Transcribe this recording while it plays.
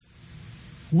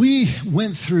We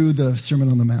went through the Sermon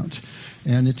on the Mount,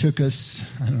 and it took us,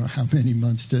 I don't know how many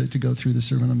months to go through the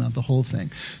Sermon on the Mount, the whole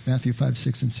thing, Matthew 5,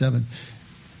 6, and 7.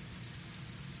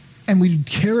 And we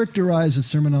characterize the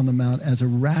Sermon on the Mount as a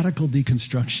radical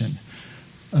deconstruction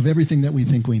of everything that we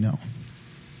think we know,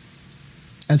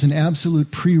 as an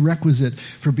absolute prerequisite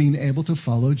for being able to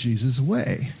follow Jesus'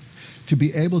 way, to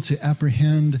be able to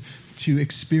apprehend, to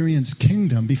experience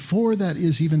kingdom. Before that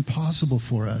is even possible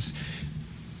for us,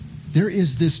 there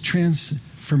is this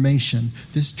transformation,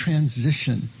 this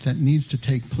transition that needs to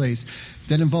take place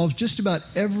that involves just about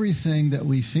everything that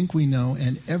we think we know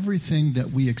and everything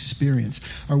that we experience.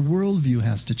 Our worldview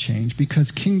has to change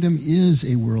because kingdom is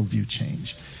a worldview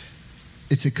change.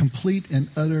 It's a complete and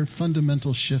utter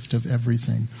fundamental shift of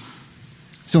everything.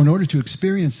 So in order to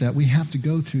experience that, we have to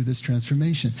go through this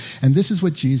transformation. And this is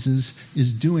what Jesus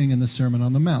is doing in the Sermon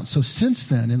on the Mount. So since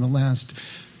then, in the last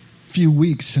few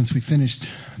weeks since we finished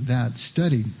that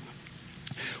study,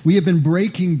 we have been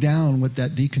breaking down what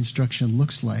that deconstruction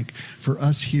looks like for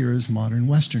us here as modern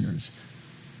Westerners.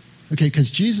 Okay,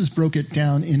 because Jesus broke it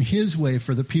down in his way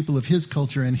for the people of his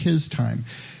culture and his time.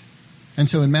 And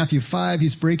so in Matthew 5,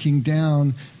 he's breaking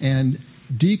down and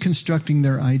deconstructing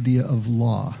their idea of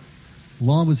law.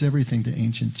 Law was everything to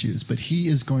ancient Jews, but he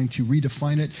is going to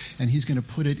redefine it, and he's going to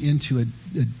put it into a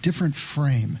different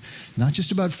frame. Not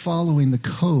just about following the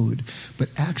code, but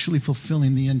actually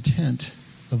fulfilling the intent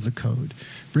of the code.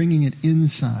 Bringing it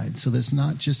inside, so that it's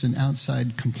not just an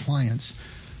outside compliance,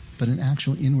 but an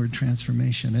actual inward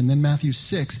transformation. And then Matthew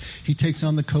 6, he takes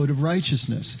on the code of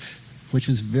righteousness, which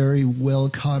is very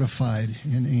well codified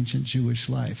in ancient Jewish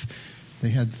life. They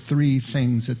had 3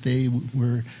 things that they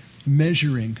were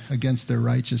measuring against their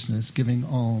righteousness: giving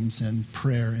alms and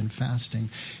prayer and fasting.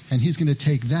 And he's going to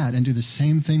take that and do the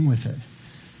same thing with it.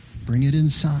 Bring it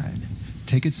inside.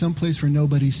 Take it someplace where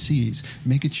nobody sees.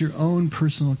 Make it your own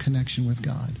personal connection with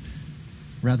God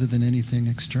rather than anything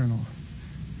external.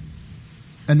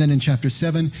 And then in chapter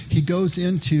 7, he goes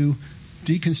into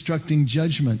deconstructing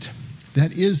judgment.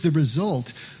 That is the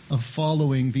result of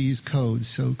following these codes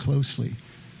so closely.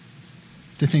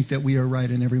 To think that we are right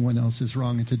and everyone else is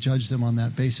wrong, and to judge them on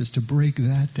that basis, to break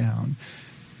that down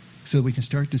so that we can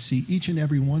start to see each and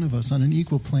every one of us on an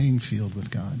equal playing field with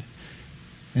God,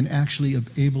 and actually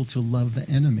able to love the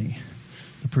enemy,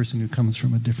 the person who comes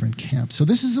from a different camp. So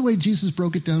this is the way Jesus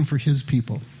broke it down for his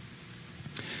people.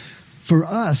 For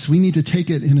us, we need to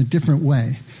take it in a different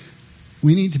way.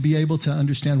 We need to be able to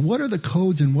understand what are the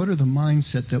codes and what are the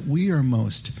mindset that we are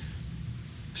most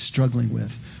struggling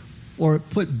with. Or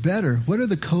put better, what are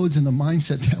the codes and the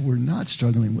mindset that we're not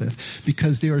struggling with?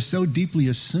 Because they are so deeply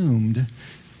assumed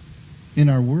in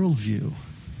our worldview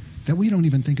that we don't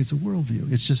even think it's a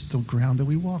worldview. It's just the ground that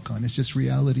we walk on. It's just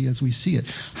reality as we see it.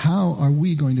 How are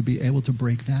we going to be able to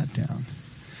break that down?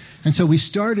 And so we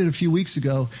started a few weeks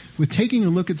ago with taking a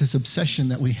look at this obsession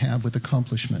that we have with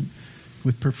accomplishment,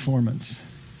 with performance,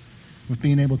 with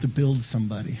being able to build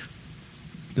somebody,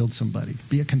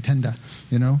 be a contender,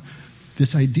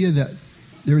 This idea that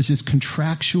there is this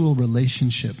contractual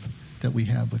relationship that we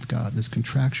have with God, this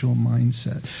contractual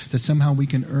mindset, that somehow we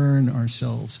can earn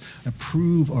ourselves,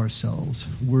 prove ourselves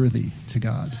worthy to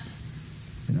God.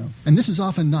 And this is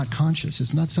often not conscious.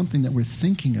 It's not something that we're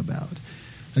thinking about.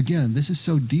 Again, this is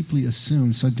so deeply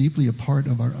assumed, so deeply a part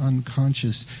of our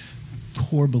unconscious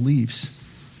core beliefs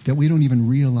that we don't even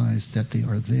realize that they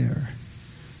are there.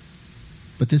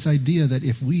 But this idea that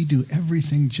if we do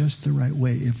everything just the right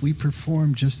way, if we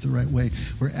perform just the right way,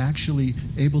 we're actually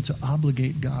able to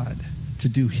obligate God to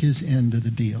do his end of the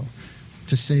deal,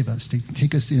 to save us, to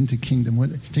take us into kingdom,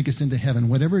 take us into heaven,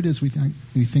 whatever it is we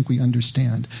think we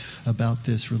understand about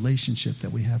this relationship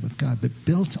that we have with God, but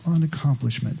built on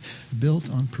accomplishment, built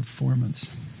on performance.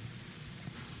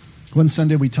 One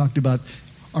Sunday we talked about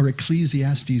our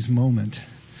Ecclesiastes moment,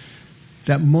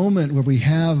 that moment where we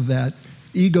have that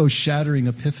ego-shattering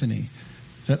epiphany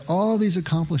that all these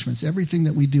accomplishments, everything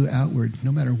that we do outward,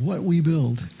 no matter what we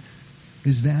build,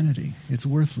 is vanity. It's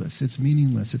worthless. It's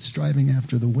meaningless. It's striving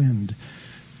after the wind.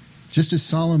 Just as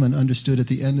Solomon understood at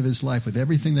the end of his life, with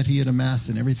everything that he had amassed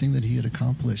and everything that he had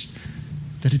accomplished,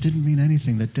 that it didn't mean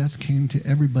anything, that death came to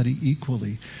everybody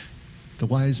equally. The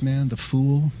wise man, the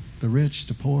fool, the rich,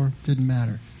 the poor, didn't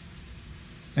matter.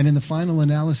 And in the final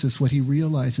analysis, what he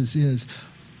realizes is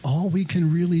all we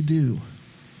can really do,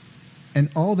 and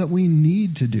all that we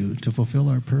need to do to fulfill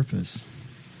our purpose,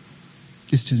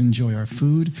 is to enjoy our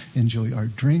food, enjoy our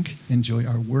drink, enjoy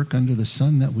our work under the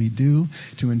sun that we do,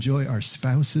 to enjoy our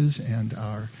spouses and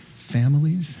our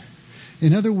families.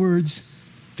 In other words,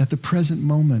 that the present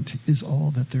moment is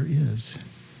all that there is.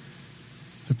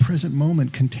 The present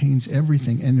moment contains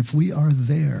everything. And if we are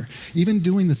there, even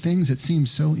doing the things that seem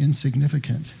so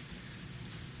insignificant,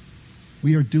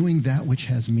 we are doing that which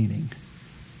has meaning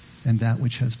and that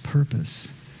which has purpose.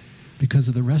 Because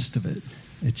of the rest of it,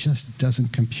 it just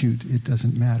doesn't compute. It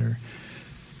doesn't matter.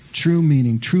 True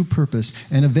meaning, true purpose,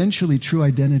 and eventually true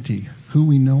identity, who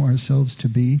we know ourselves to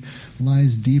be,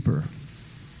 lies deeper.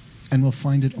 And we'll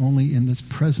find it only in this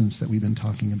presence that we've been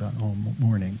talking about all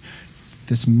morning.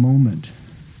 This moment.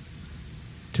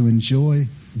 To enjoy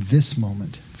this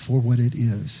moment for what it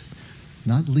is.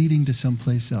 Not leading to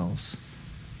someplace else,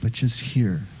 but just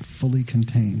here, fully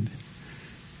contained.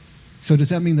 So does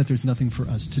that mean that there's nothing for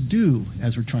us to do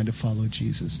as we're trying to follow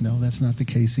Jesus? No, that's not the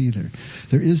case either.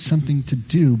 There is something to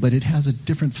do, but it has a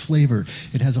different flavor.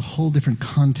 It has a whole different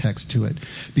context to it.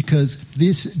 Because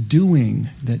this doing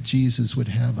that Jesus would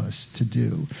have us to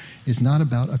do is not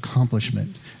about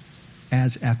accomplishment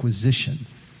as acquisition.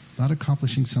 Not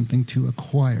accomplishing something to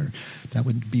acquire. That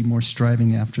would be more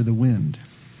striving after the wind.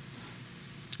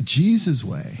 Jesus'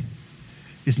 way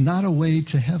is not a way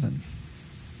to heaven.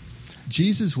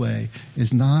 Jesus' way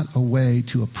is not a way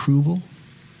to approval.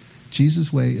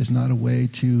 Jesus' way is not a way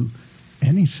to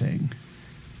anything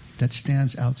that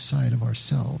stands outside of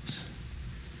ourselves.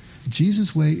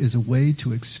 Jesus' way is a way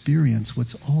to experience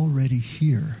what's already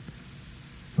here,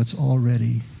 what's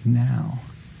already now.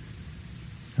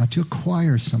 Not to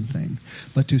acquire something,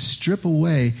 but to strip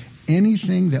away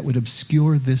anything that would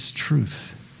obscure this truth.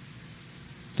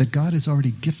 That God has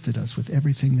already gifted us with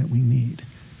everything that we need.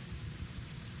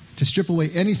 To strip away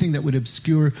anything that would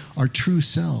obscure our true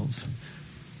selves,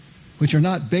 which are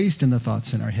not based in the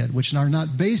thoughts in our head, which are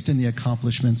not based in the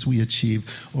accomplishments we achieve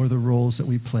or the roles that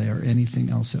we play or anything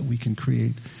else that we can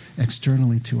create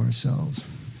externally to ourselves.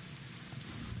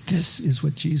 This is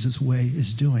what Jesus' way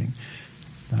is doing.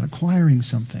 Not acquiring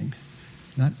something,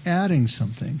 not adding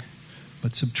something,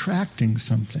 but subtracting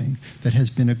something that has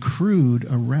been accrued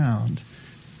around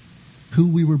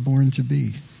who we were born to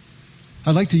be.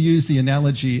 I like to use the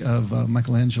analogy of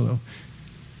Michelangelo.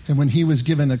 And when he was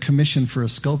given a commission for a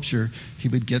sculpture, he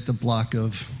would get the block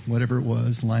of whatever it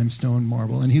was, limestone,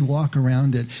 marble, and he'd walk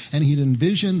around it, and he'd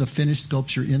envision the finished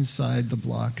sculpture inside the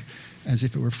block as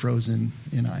if it were frozen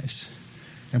in ice.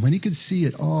 And when he could see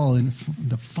it all in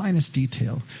the finest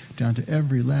detail, down to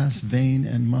every last vein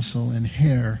and muscle and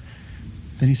hair,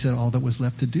 then he said all that was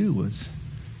left to do was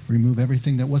remove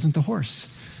everything that wasn't the horse.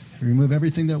 Remove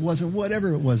everything that wasn't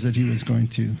whatever it was that he was going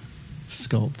to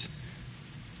sculpt.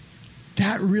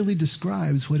 That really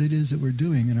describes what it is that we're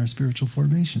doing in our spiritual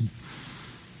formation.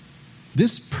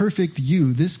 This perfect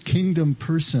you, this kingdom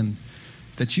person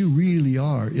that you really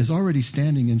are, is already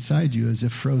standing inside you as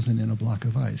if frozen in a block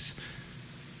of ice.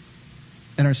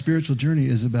 And our spiritual journey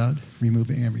is about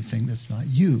removing everything that's not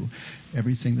you,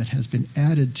 everything that has been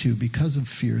added to because of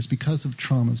fears, because of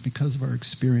traumas, because of our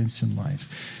experience in life,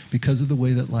 because of the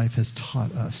way that life has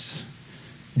taught us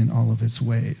in all of its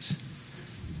ways.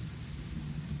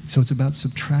 So it's about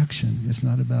subtraction. It's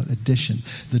not about addition.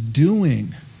 The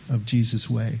doing of Jesus'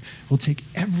 way will take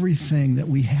everything that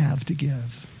we have to give.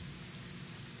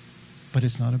 But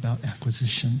it's not about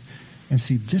acquisition. And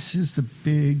see, this is the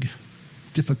big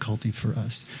difficulty for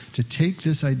us, to take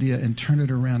this idea and turn it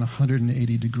around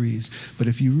 180 degrees. But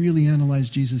if you really analyze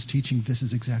Jesus' teaching, this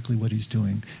is exactly what he's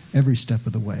doing every step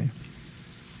of the way.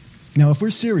 Now, if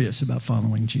we're serious about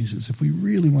following Jesus, if we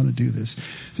really want to do this,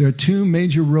 there are two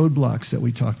major roadblocks that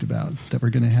we talked about that we're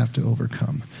going to have to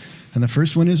overcome. And the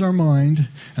first one is our mind,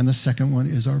 and the second one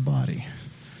is our body.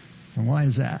 And why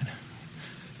is that?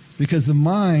 Because the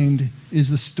mind is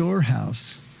the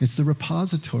storehouse. It's the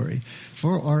repository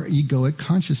for our egoic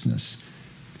consciousness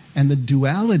and the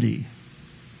duality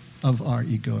of our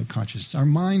egoic consciousness. Our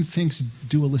mind thinks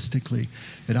dualistically.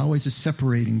 It always is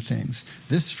separating things.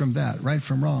 This from that, right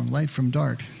from wrong, light from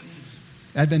dark,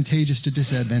 advantageous to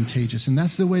disadvantageous. And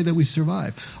that's the way that we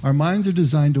survive. Our minds are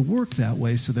designed to work that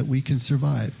way so that we can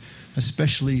survive,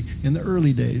 especially in the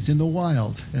early days, in the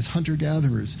wild, as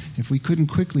hunter-gatherers. If we couldn't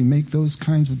quickly make those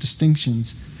kinds of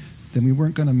distinctions, then we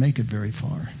weren't going to make it very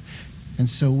far. And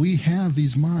so we have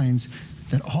these minds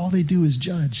that all they do is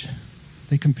judge.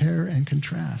 They compare and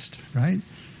contrast, right?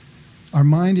 Our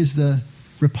mind is the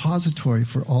repository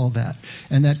for all that.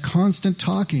 And that constant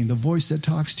talking, the voice that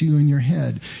talks to you in your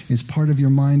head, is part of your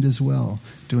mind as well,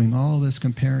 doing all this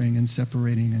comparing and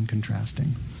separating and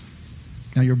contrasting.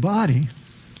 Now your body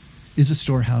is a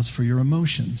storehouse for your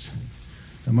emotions.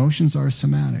 Emotions are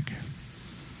somatic.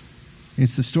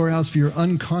 It's the storehouse for your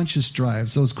unconscious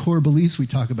drives, those core beliefs we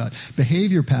talk about,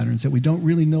 behavior patterns that we don't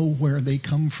really know where they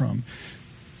come from.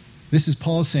 This is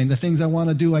Paul saying, the things I want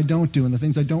to do, I don't do, and the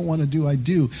things I don't want to do, I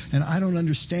do. And I don't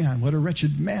understand. What a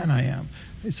wretched man I am.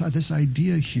 It's this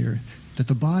idea here that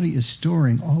the body is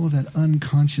storing all of that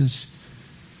unconscious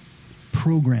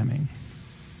programming.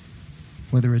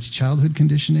 Whether it's childhood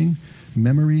conditioning,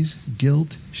 memories,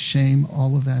 guilt, shame,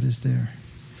 all of that is there.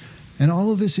 And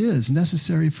all of this is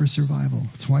necessary for survival.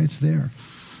 That's why it's there.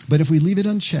 But if we leave it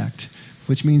unchecked,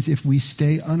 which means if we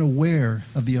stay unaware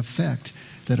of the effect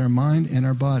that our mind and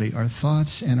our body, our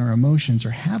thoughts and our emotions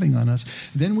are having on us,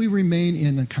 then we remain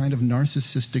in a kind of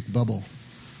narcissistic bubble.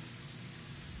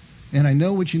 And I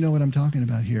know what I'm talking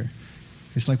about here.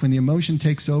 It's like when the emotion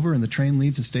takes over and the train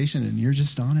leaves the station and you're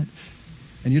just on it,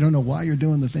 and you don't know why you're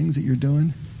doing the things that you're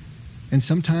doing. And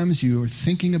sometimes you're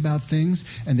thinking about things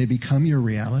and they become your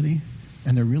reality,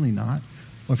 and they're really not.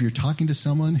 Or if you're talking to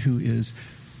someone who is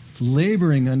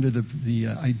laboring under the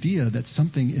idea that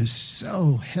something is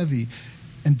so heavy,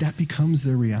 and that becomes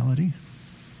their reality.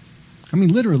 I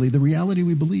mean, literally, the reality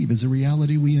we believe is the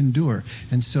reality we endure.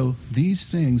 And so these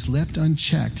things left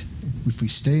unchecked, if we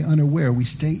stay unaware, we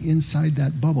stay inside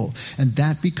that bubble. And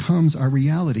that becomes our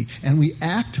reality. And we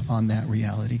act on that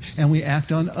reality. And we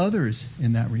act on others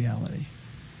in that reality.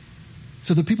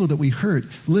 So the people that we hurt,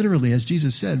 literally, as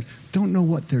Jesus said, don't know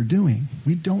what they're doing.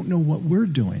 We don't know what we're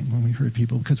doing when we hurt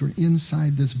people because we're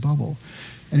inside this bubble.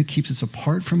 And it keeps us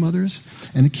apart from others,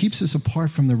 and it keeps us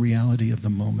apart from the reality of the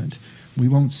moment. We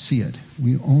won't see it.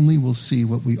 We only will see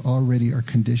what we already are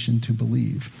conditioned to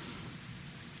believe.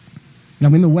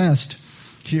 Now, in the West,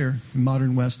 here, in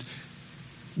modern West,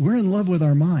 we're in love with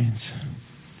our minds.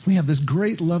 We have this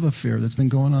great love affair that's been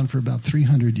going on for about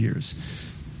 300 years,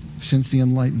 since the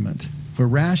Enlightenment, where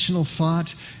rational thought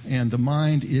and the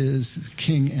mind is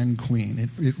king and queen.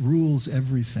 It rules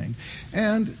everything.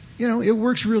 And, it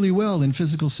works really well in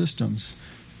physical systems.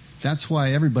 That's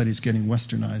why everybody's getting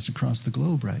westernized across the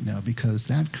globe right now, because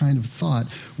that kind of thought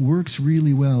works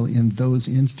really well in those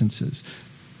instances.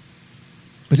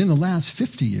 But in the last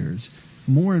 50 years,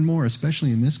 more and more,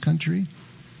 especially in this country,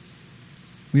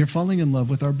 we are falling in love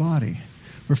with our body.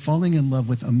 We're falling in love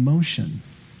with emotion.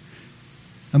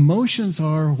 Emotions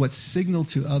are what signal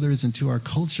to others and to our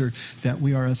culture that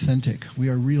we are authentic. We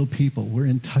are real people. We're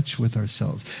in touch with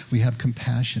ourselves. We have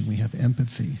compassion. We have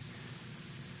empathy.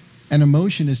 And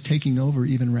emotion is taking over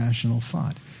even rational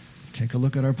thought. Take a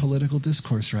look at our political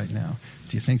discourse right now.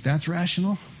 Do you think that's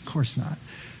rational? Of course not.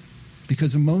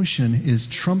 Because emotion is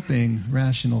trumping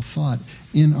rational thought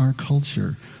in our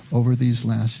culture over these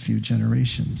last few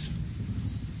generations.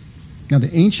 Now,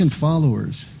 the ancient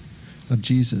followers of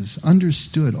Jesus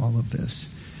understood all of this.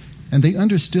 And they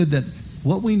understood that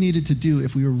what we needed to do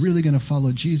if we were really going to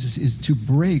follow Jesus is to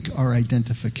break our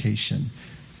identification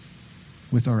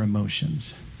with our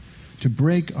emotions, to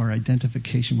break our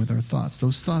identification with our thoughts.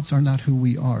 Those thoughts are not who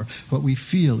we are. What we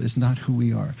feel is not who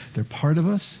we are. They're part of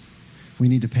us. We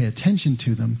need to pay attention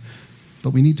to them,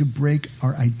 but we need to break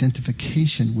our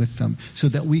identification with them so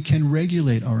that we can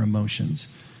regulate our emotions.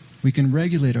 We can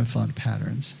regulate our thought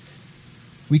patterns.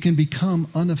 We can become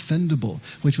unoffendable,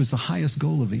 which was the highest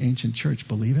goal of the ancient church,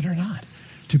 believe it or not,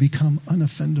 to become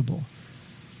unoffendable.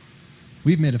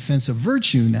 We've made offense a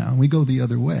virtue now. We go the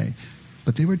other way.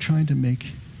 But they were trying to make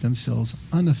themselves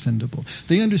unoffendable.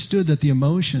 They understood that the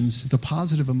emotions, the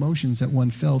positive emotions that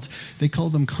one felt, they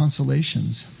called them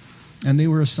consolations. And they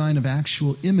were a sign of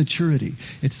actual immaturity.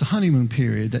 It's the honeymoon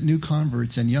period that new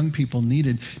converts and young people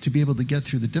needed to be able to get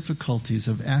through the difficulties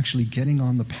of actually getting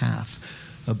on the path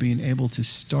of being able to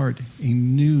start a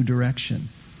new direction.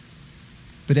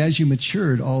 But as you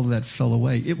matured, all of that fell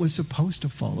away. It was supposed to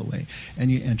fall away.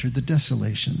 And you entered the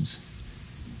desolations,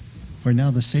 where now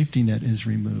the safety net is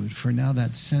removed, for now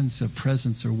that sense of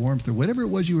presence or warmth or whatever it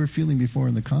was you were feeling before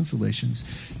in the consolations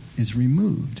is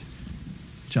removed.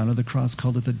 John of the Cross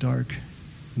called it the dark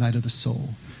night of the soul.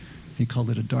 He called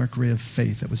it a dark ray of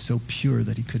faith that was so pure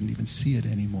that he couldn't even see it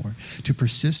anymore. To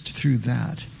persist through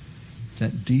that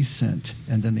descent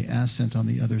and then the ascent on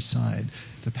the other side,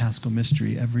 the Paschal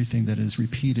mystery, everything that is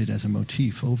repeated as a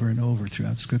motif over and over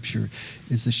throughout Scripture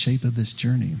is the shape of this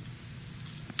journey.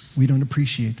 We don't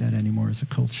appreciate that anymore as a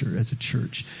culture, as a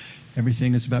church.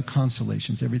 Everything is about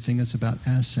consolations. Everything is about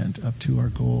ascent up to our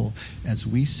goal as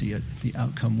we see it, the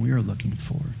outcome we are looking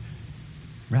for,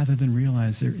 rather than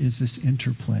realize there is this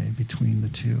interplay between the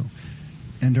two.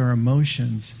 And our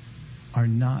emotions are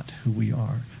not who we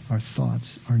are. Our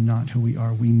thoughts are not who we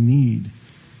are. We need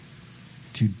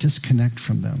to disconnect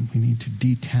from them. We need to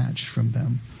detach from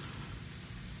them.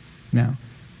 Now,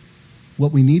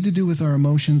 what we need to do with our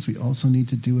emotions, we also need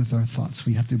to do with our thoughts.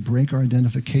 We have to break our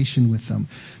identification with them,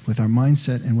 with our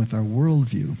mindset and with our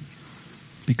worldview.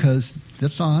 Because the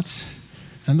thoughts,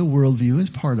 and the worldview is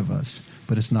part of us,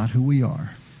 but it's not who we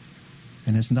are.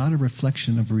 And it's not a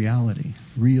reflection of reality,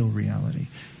 real reality.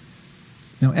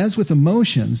 Now, as with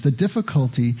emotions, the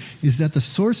difficulty is that the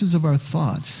sources of our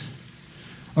thoughts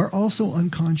are also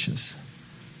unconscious.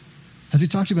 As we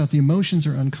talked about, the emotions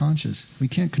are unconscious. We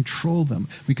can't control them.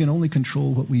 We can only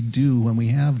control what we do when we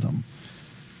have them.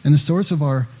 And the source of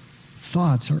our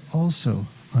thoughts are also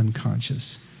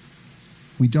unconscious.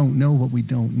 We don't know what we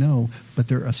don't know, but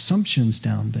there are assumptions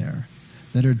down there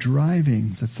that are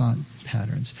driving the thought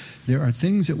patterns. There are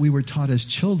things that we were taught as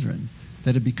children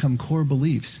that have become core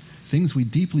beliefs, things we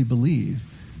deeply believe,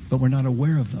 but we're not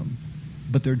aware of them.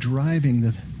 But they're driving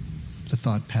the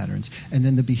thought patterns, and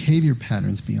then the behavior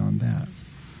patterns beyond that.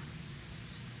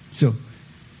 So,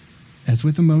 as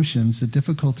with emotions, the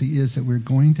difficulty is that we're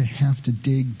going to have to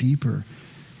dig deeper.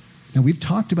 Now, we've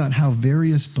talked about how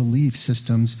various belief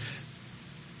systems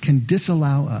can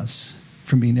disallow us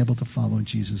from being able to follow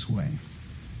Jesus' way.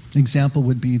 An example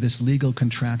would be this legal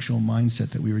contractual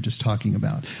mindset that we were just talking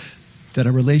about. That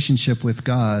a relationship with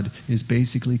God is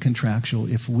basically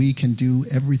contractual. If we can do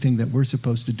everything that we're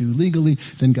supposed to do legally,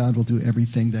 then God will do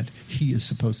everything that He is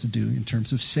supposed to do in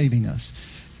terms of saving us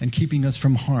and keeping us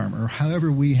from harm, or however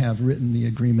we have written the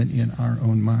agreement in our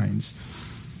own minds.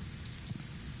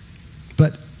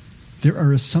 But there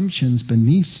are assumptions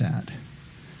beneath that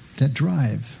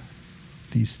drive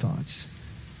these thoughts.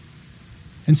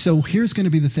 And so here's going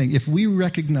to be the thing. If we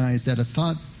recognize that a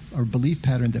thought or belief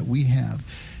pattern that we have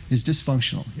is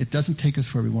dysfunctional, it doesn't take us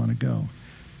where we want to go.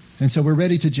 And so we're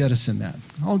ready to jettison that.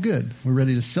 All good. We're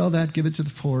ready to sell that, give it to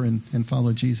the poor, and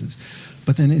follow Jesus.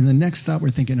 But then in the next thought, we're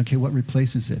thinking, okay, what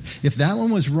replaces it? If that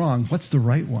one was wrong, what's the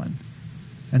right one?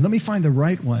 And let me find the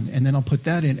right one, and then I'll put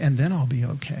that in, and then I'll be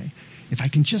okay. If I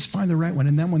can just find the right one,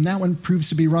 and then when that one proves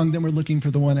to be wrong, then we're looking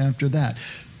for the one after that.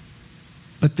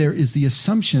 But there is the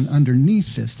assumption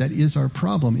underneath this that is our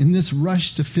problem. In this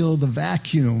rush to fill the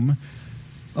vacuum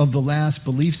of the last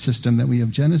belief system that we have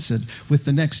genocided with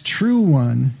the next true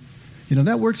one,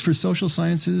 that works for social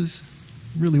sciences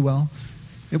really well.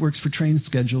 It works for trained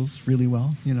schedules really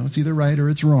well. It's either right or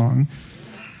it's wrong.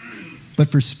 But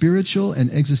for spiritual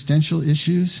and existential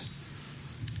issues,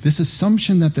 this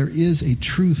assumption that there is a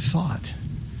true thought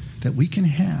that we can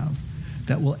have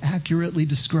that will accurately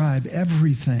describe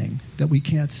everything that we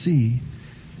can't see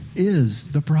is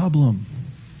the problem.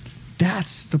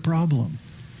 That's the problem.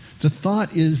 The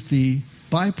thought is the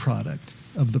byproduct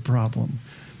of the problem.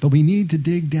 But we need to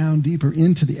dig down deeper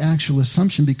into the actual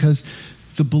assumption, because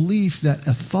the belief that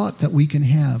a thought that we can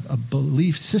have, a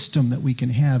belief system that we can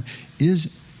have, is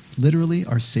literally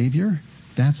our Savior.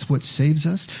 That's what saves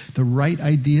us. The right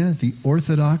idea, the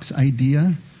orthodox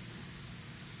idea,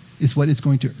 is what is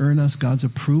going to earn us God's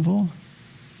approval.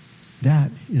 That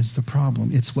is the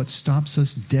problem. It's what stops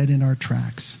us dead in our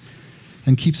tracks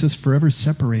and keeps us forever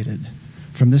separated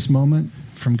from this moment,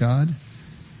 from God.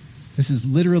 This is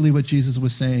literally what Jesus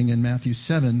was saying in Matthew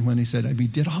 7 when He said, we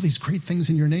did all these great things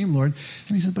in your name, Lord.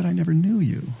 And He said, but I never knew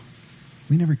you.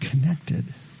 We never connected.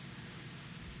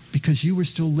 Because you were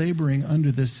still laboring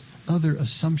under this other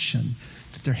assumption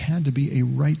that there had to be a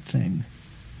right thing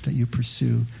that you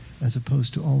pursue as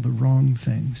opposed to all the wrong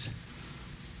things.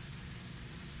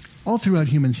 All throughout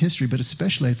human history, but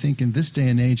especially I think in this day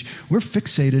and age, we're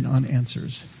fixated on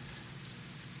answers.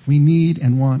 We need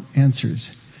and want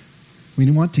answers. We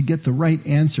want to get the right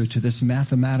answer to this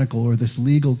mathematical or this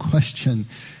legal question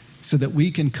so that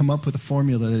we can come up with a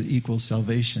formula that equals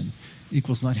salvation,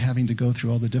 equals not having to go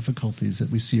through all the difficulties that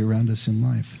we see around us in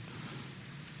life.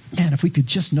 Man, if we could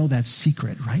just know that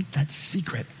secret, right? That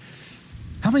secret.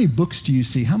 How many books do you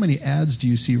see? How many ads do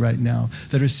you see right now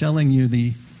that are selling you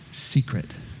the secret?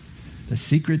 The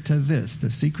secret to this, the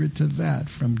secret to that,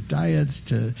 from diets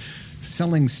to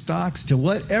selling stocks to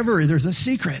whatever. There's a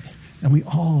secret. And we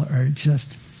all are just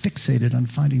fixated on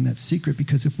finding that secret,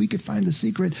 because if we could find the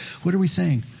secret, what are we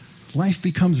saying? Life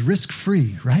becomes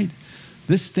risk-free, right?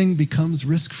 This thing becomes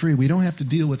risk-free. We don't have to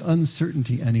deal with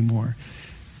uncertainty anymore.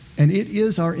 And it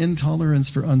is our intolerance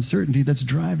for uncertainty that's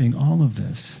driving all of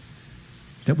this.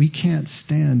 That we can't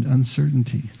stand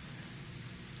uncertainty.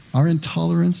 Our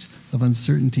intolerance of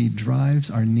uncertainty drives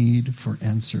our need for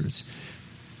answers.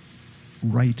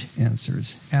 Right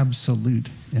answers. Absolute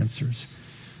answers.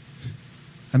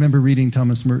 I remember reading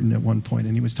Thomas Merton at one point,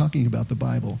 and he was talking about the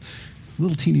Bible. A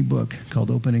little teeny book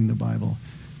called Opening the Bible.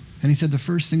 And he said the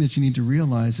first thing that you need to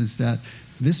realize is that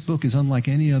this book is unlike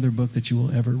any other book that you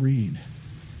will ever read.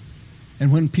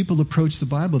 And when people approach the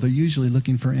Bible, they're usually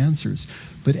looking for answers.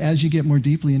 But as you get more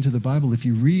deeply into the Bible, if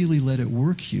you really let it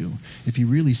work you, if you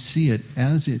really see it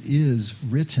as it is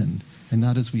written and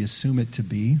not as we assume it to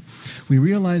be, we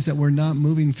realize that we're not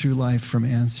moving through life from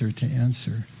answer to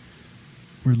answer.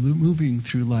 We're moving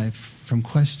through life from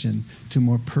question to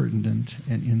more pertinent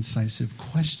and incisive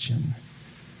question.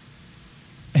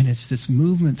 And it's this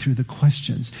movement through the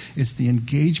questions, it's the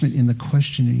engagement in the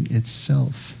questioning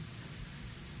itself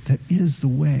that is the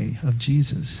way of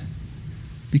Jesus.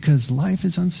 Because life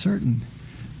is uncertain,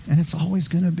 and it's always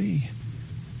going to be.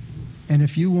 And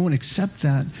if you won't accept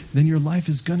that, then your life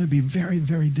is going to be very,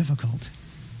 very difficult.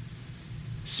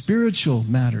 Spiritual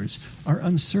matters are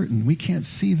uncertain. We can't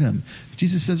see them.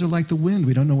 Jesus says they're like the wind.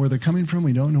 We don't know where they're coming from.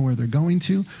 We don't know where they're going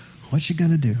to. What's you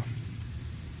going to do?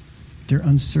 They're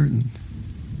uncertain.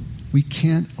 We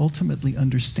can't ultimately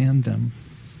understand them.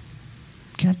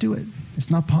 Can't do it.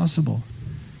 It's not possible.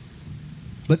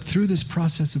 But through this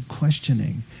process of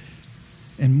questioning,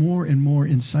 and more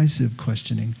incisive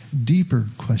questioning, deeper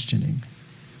questioning,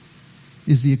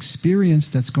 is the experience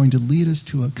that's going to lead us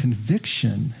to a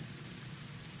conviction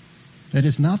that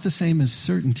is not the same as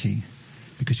certainty,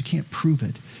 because you can't prove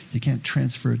it. You can't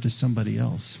transfer it to somebody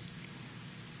else.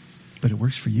 But it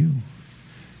works for you.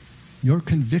 Your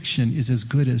conviction is as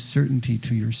good as certainty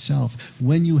to yourself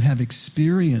when you have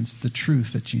experienced the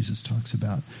truth that Jesus talks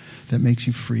about, that makes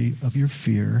you free of your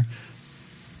fear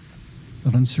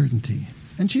of uncertainty.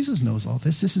 And Jesus knows all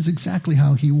this. This is exactly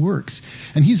how he works.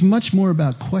 And he's much more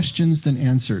about questions than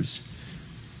answers.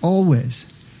 Always.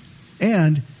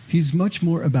 And he's much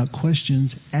more about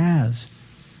questions as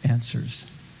answers.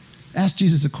 Ask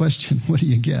Jesus a question, what do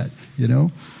you get? You know?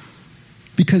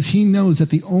 Because he knows that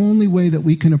the only way that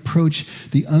we can approach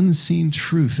the unseen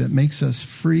truth that makes us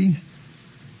free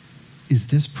is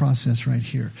this process right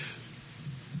here.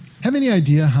 Have any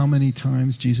idea how many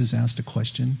times Jesus asked a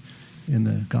question in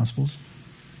the Gospels?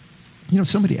 You know,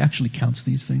 somebody actually counts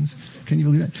these things. Can you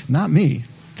believe that? Not me.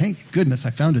 Thank goodness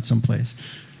I found it someplace.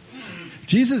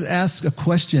 Jesus asks a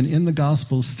question in the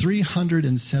Gospels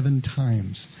 307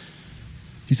 times.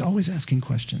 He's always asking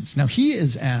questions. Now, he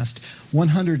is asked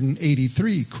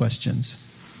 183 questions.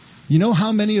 You know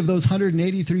how many of those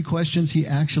 183 questions he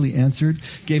actually answered?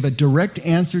 Gave a direct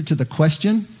answer to the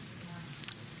question?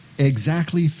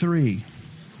 Exactly 3.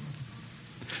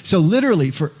 So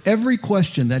literally, for every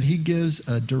question that he gives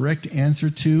a direct answer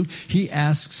to, he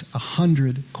asks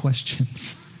 100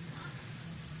 questions.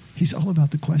 He's all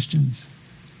about the questions.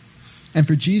 And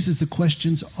for Jesus, the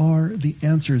questions are the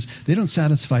answers. They don't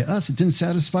satisfy us. It didn't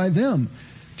satisfy them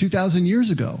 2,000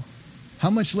 years ago. How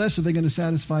much less are they going to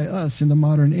satisfy us in the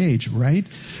modern age, right?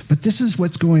 But this is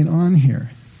what's going on here.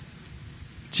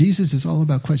 Jesus is all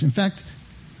about questions. In fact,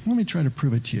 let me try to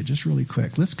prove it to you just really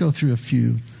quick. Let's go through a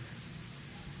few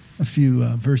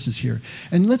verses here.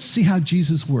 And let's see how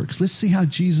Jesus works. Let's see how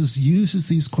Jesus uses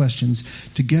these questions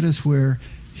to get us where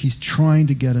he's trying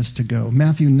to get us to go.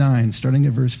 Matthew 9, starting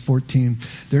at verse 14.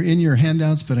 They're in your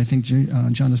handouts, but I think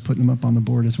John is putting them up on the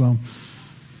board as well.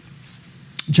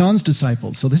 John's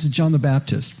disciples. So this is John the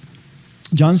Baptist.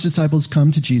 John's disciples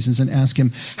come to Jesus and ask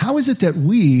him, how is it that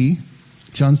we,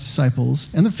 John's disciples,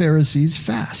 and the Pharisees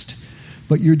fast,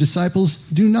 but your disciples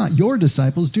do not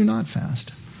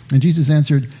fast? And Jesus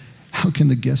answered, how can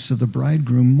the guests of the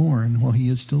bridegroom mourn while he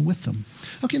is still with them?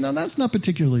 Okay, now that's not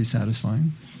particularly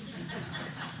satisfying.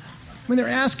 I mean, they're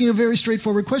asking a very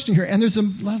straightforward question here, and there's a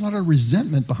lot of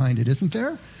resentment behind it, isn't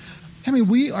there? I mean,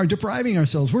 we are depriving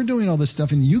ourselves. We're doing all this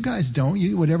stuff, and you guys don't.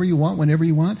 You whatever you want, whenever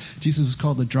you want. Jesus was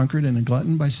called a drunkard and a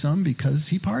glutton by some because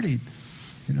he partied.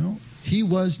 You know, he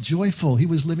was joyful. He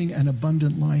was living an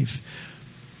abundant life.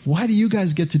 Why do you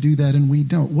guys get to do that and we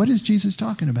don't? What is Jesus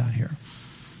talking about here?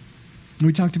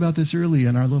 We talked about this earlier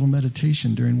in our little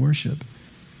meditation during worship.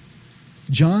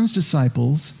 John's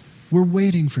disciples were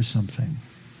waiting for something.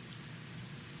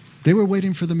 They were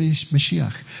waiting for the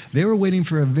Mashiach. They were waiting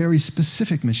for a very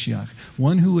specific Mashiach,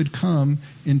 one who would come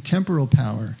in temporal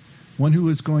power, one who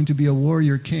was going to be a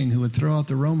warrior king who would throw out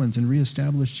the Romans and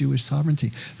reestablish Jewish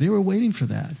sovereignty. They were waiting for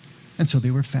that. And so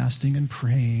they were fasting and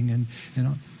praying. And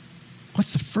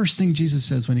what's the first thing Jesus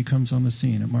says when he comes on the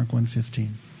scene at Mark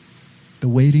 1:15? The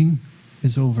waiting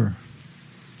is over.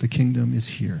 The kingdom is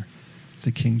here.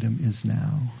 The kingdom is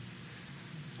now.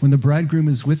 When the bridegroom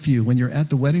is with you, when you're at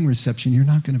the wedding reception, you're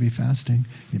not going to be fasting.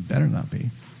 You better not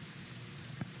be.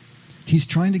 He's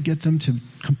trying to get them to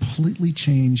completely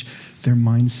change their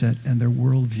mindset and their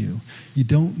worldview. You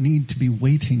don't need to be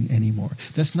waiting anymore.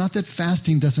 That's not that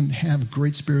fasting doesn't have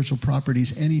great spiritual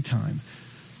properties anytime.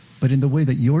 But in the way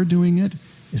that you're doing it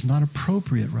is not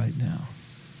appropriate right now.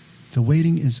 The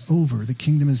waiting is over. The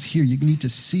kingdom is here. You need to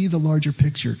see the larger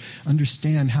picture,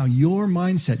 understand how your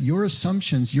mindset, your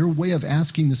assumptions, your way of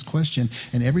asking this question,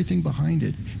 and everything behind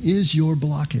it is your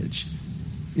blockage,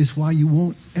 is why you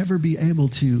won't ever be able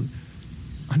to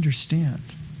understand,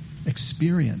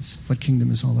 experience what kingdom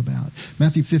is all about.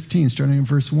 Matthew 15, starting in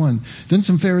verse 1. Then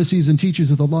some Pharisees and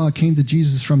teachers of the law came to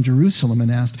Jesus from Jerusalem and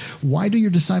asked, "Why do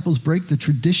your disciples break the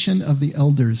tradition of the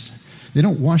elders? They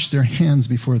don't wash their hands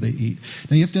before they eat."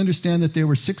 Now you have to understand that there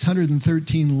were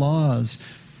 613 laws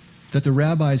that the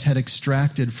rabbis had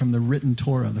extracted from the written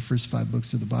Torah, the first 5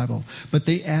 books of the Bible. But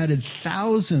they added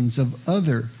thousands of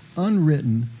other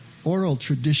unwritten oral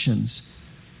traditions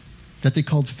that they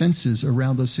called fences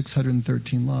around those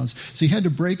 613 laws. So you had to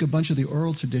break a bunch of the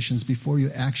oral traditions before you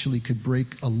actually could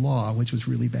break a law, which was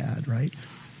really bad, right?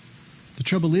 The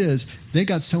trouble is, they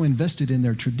got so invested in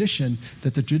their tradition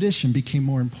that the tradition became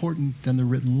more important than the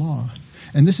written law.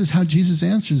 And this is how Jesus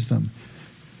answers them.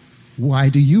 Why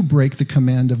do you break the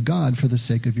command of God for the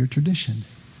sake of your tradition?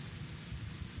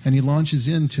 And he launches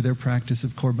into their practice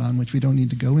of Korban, which we don't need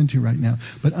to go into right now.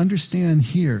 But understand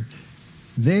here,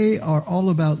 they are all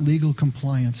about legal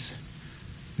compliance.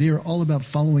 They are all about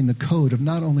following the code of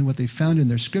not only what they found in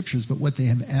their scriptures, but what they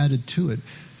have added to it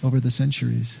over the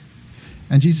centuries.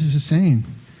 And Jesus is saying,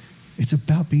 it's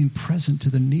about being present to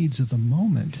the needs of the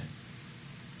moment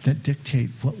that dictate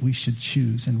what we should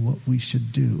choose and what we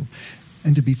should do.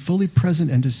 And to be fully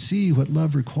present and to see what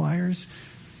love requires,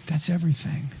 that's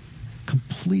everything.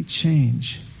 Complete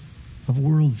change of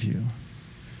worldview.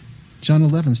 John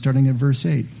 11, starting at verse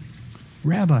 8.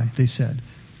 "Rabbi," they said,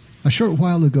 "a short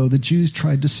while ago the Jews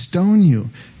tried to stone you,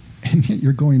 and yet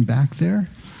you're going back there?"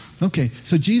 Okay,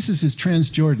 so Jesus is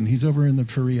Transjordan. He's over in the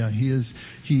Perea.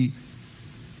 He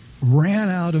ran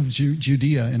out of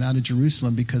Judea and out of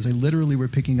Jerusalem because they literally were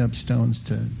picking up stones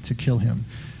to kill him.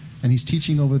 And he's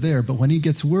teaching over there. But when he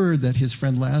gets word that his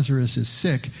friend Lazarus is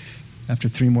sick, after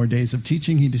 3 more days of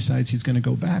teaching, he decides he's going to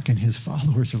go back. And his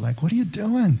followers are like, "What are you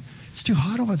doing? It's too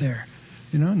hot over there.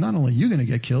 You know, not only are you going to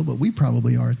get killed, but we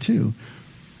probably are too.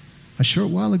 A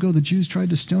short while ago the Jews tried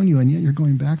to stone you, and yet you're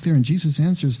going back there." And Jesus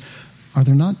answers, "Are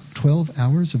there not 12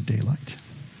 hours of daylight?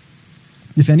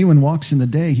 If anyone walks in the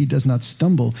day, he does not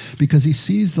stumble because he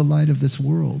sees the light of this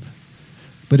world.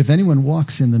 But if anyone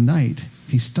walks in the night,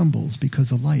 he stumbles because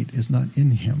the light is not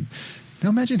in him." Now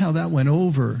imagine how that went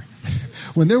over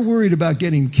when they're worried about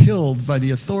getting killed by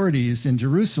the authorities in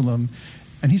Jerusalem,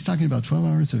 and he's talking about 12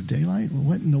 hours of daylight? Well,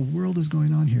 what in the world is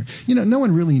going on here? You know, no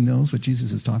one really knows what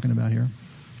Jesus is talking about here.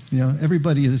 You know,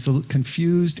 everybody is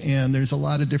confused, and there's a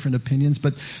lot of different opinions,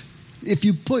 but if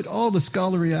you put all the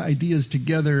scholarly ideas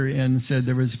together and said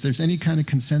if there's any kind of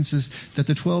consensus that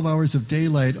the 12 hours of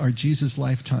daylight are Jesus'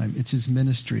 lifetime, it's his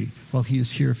ministry while he is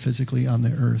here physically on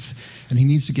the earth. And he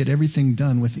needs to get everything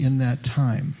done within that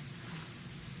time.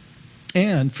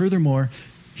 And furthermore,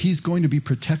 he's going to be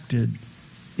protected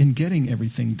in getting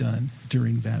everything done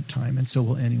during that time. And so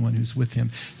will anyone who's with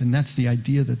him. And that's the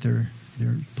idea that they're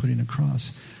putting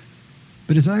across.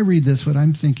 But as I read this, what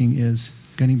I'm thinking is,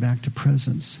 getting back to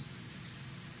presence,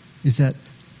 is that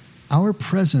our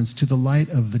presence to the light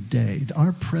of the day,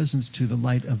 our presence to the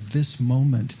light of this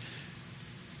moment,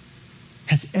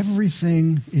 has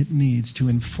everything it needs to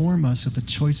inform us of the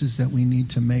choices that we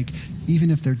need to make, even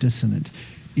if they're dissonant,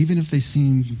 even if they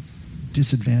seem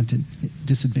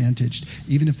disadvantaged,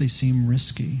 even if they seem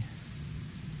risky.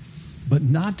 But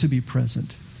not to be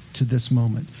present to this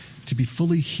moment, to be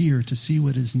fully here to see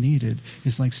what is needed,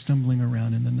 is like stumbling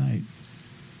around in the night.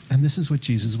 And this is what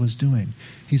Jesus was doing.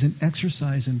 He's an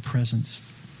exercise in presence.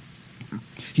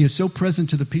 He is so present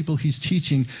to the people he's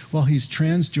teaching while he's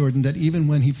Transjordan that even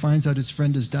when he finds out his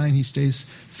friend is dying, he stays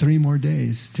 3 more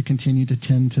days to continue to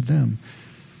tend to them.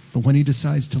 But when he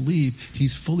decides to leave,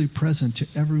 he's fully present to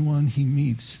everyone he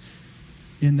meets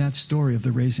in that story of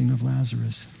the raising of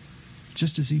Lazarus,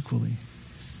 just as equally.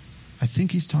 I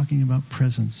think he's talking about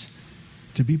presence.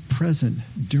 To be present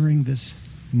during this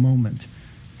moment,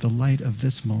 the light of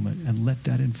this moment, and let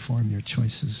that inform your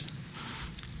choices.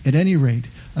 At any rate,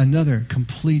 another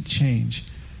complete change,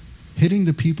 hitting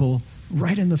the people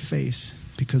right in the face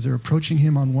because they're approaching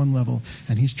him on one level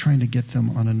and he's trying to get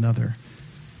them on another.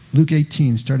 Luke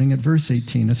 18, starting at verse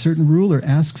 18, a certain ruler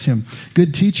asks him,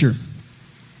 "Good teacher,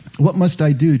 what must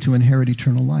I do to inherit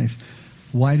eternal life?"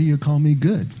 "Why do you call me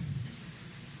good?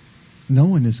 No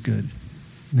one is good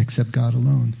except God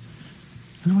alone."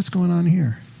 And what's going on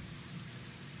here?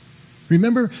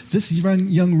 Remember, this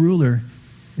young ruler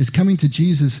is coming to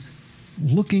Jesus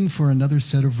looking for another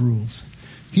set of rules.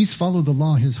 He's followed the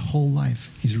law his whole life.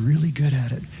 He's really good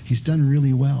at it. He's done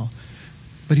really well.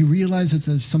 But he realizes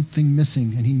there's something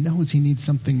missing, and he knows he needs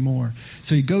something more.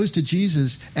 So he goes to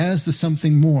Jesus as the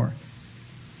something more.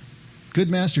 Good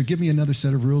master, give me another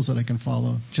set of rules that I can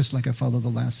follow, just like I followed the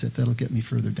last set. That'll get me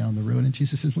further down the road. And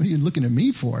Jesus says, what are you looking at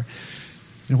me for?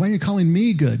 Why are you calling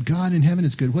me good? God in heaven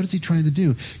is good. What is he trying to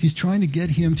do? He's trying to get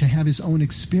him to have his own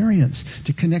experience,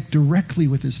 to connect directly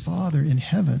with his Father in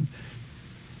heaven,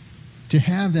 to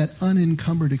have that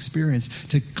unencumbered experience,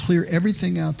 to clear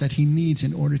everything out that he needs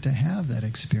in order to have that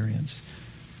experience.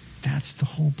 That's the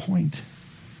whole point.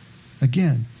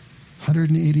 Again,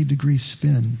 180-degree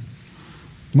spin.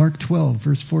 Mark 12,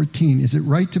 verse 14. Is it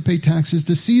right to pay taxes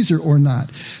to Caesar or not?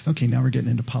 Okay, now we're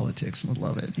getting into politics. I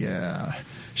love it. Yeah.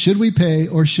 Should we pay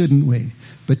or shouldn't we?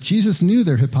 But Jesus knew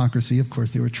their hypocrisy. Of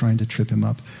course, they were trying to trip him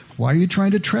up. Why are you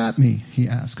trying to trap me? He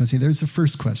asked. Because there's the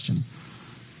first question.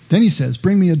 Then he says,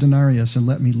 bring me a denarius and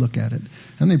let me look at it.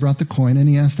 And they brought the coin, and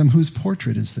he asked them, whose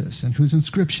portrait is this, and whose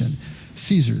inscription?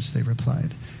 Caesar's, they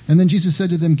replied. And then Jesus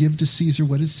said to them, give to Caesar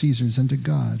what is Caesar's, and to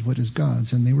God what is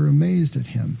God's. And they were amazed at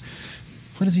him.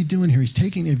 What is he doing here? He's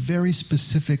taking a very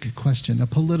specific question, a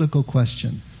political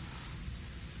question.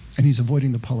 And he's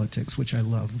avoiding the politics, which I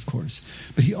love, of course.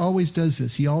 But he always does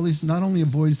this. He always not only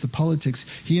avoids the politics,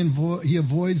 he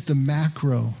avoids the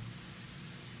macro.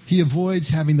 He avoids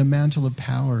having the mantle of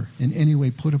power in any way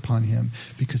put upon him,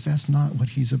 because that's not what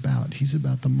he's about. He's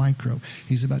about the micro.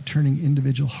 He's about turning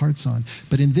individual hearts on.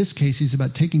 But in this case, he's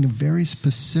about taking a very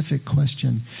specific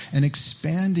question and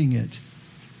expanding it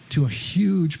to a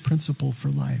huge principle for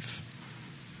life.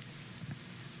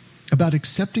 About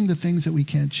accepting the things that we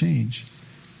can't change.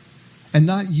 And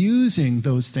not using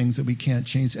those things that we can't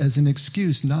change as an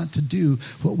excuse not to do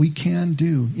what we can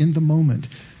do in the moment.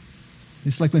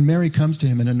 It's like when Mary comes to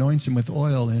him and anoints him with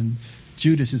oil, and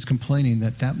Judas is complaining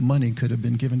that money could have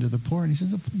been given to the poor. And he says,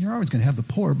 you're always going to have the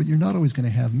poor, but you're not always going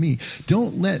to have me.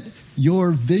 Don't let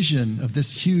your vision of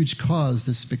this huge cause,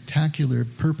 this spectacular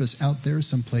purpose out there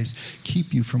someplace,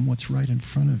 keep you from what's right in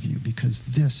front of you, because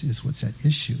this is what's at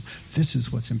issue. This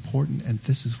is what's important, and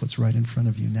this is what's right in front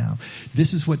of you now.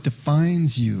 This is what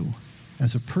defines you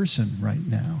as a person right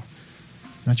now.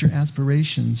 Not your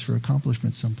aspirations for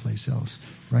accomplishment someplace else.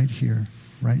 Right here,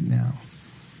 right now.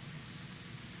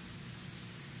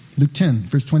 Luke 10,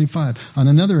 verse 25. On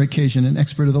another occasion, an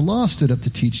expert of the law stood up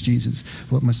to teach Jesus,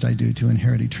 what must I do to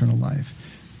inherit eternal life?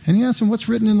 And he asked him, what's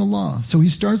written in the law? So he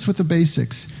starts with the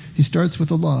basics. He starts with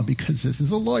the law, because this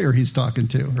is a lawyer he's talking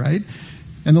to, right?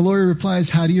 And the lawyer replies,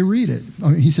 how do you read it?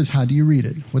 He says, how do you read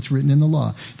it? What's written in the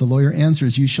law? The lawyer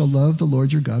answers, you shall love the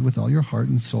Lord your God with all your heart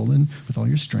and soul and with all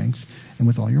your strength and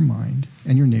with all your mind,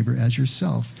 and your neighbor as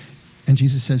yourself. And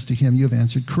Jesus says to him, you have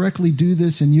answered correctly, do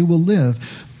this and you will live.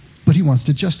 But he wants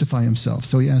to justify himself.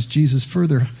 So he asks Jesus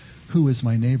further, who is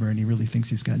my neighbor? And he really thinks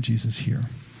he's got Jesus here.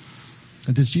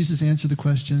 And does Jesus answer the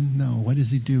question? No. What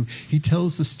does he do? He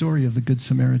tells the story of the Good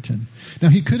Samaritan. Now,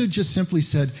 he could have just simply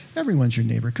said, everyone's your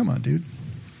neighbor. Come on, dude.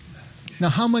 Now,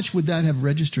 how much would that have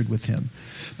registered with him?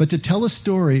 But to tell a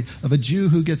story of a Jew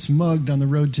who gets mugged on the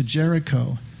road to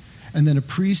Jericho, and then a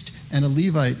priest and a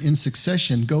Levite in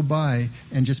succession go by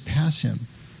and just pass him,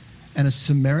 and a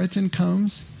Samaritan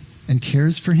comes and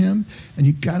cares for him, and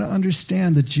you've got to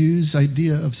understand the Jews'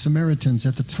 idea of Samaritans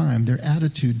at the time, their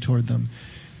attitude toward them.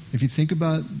 If you think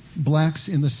about blacks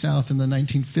in the South in the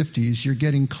 1950s, you're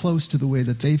getting close to the way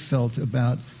that they felt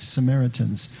about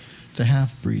Samaritans, the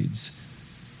half-breeds,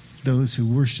 those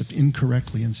who worship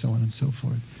incorrectly, and so on and so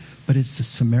forth. But it's the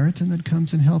Samaritan that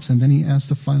comes and helps. And then he asks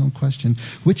the final question,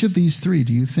 which of these three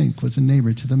do you think was a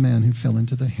neighbor to the man who fell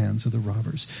into the hands of the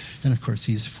robbers? And of course,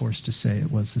 he's forced to say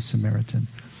it was the Samaritan.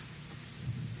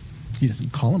 He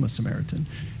doesn't call him a Samaritan.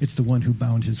 It's the one who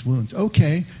bound his wounds.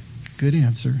 Okay, good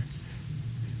answer.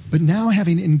 But now,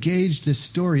 having engaged this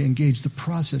story, engaged the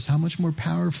process, how much more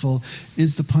powerful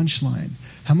is the punchline?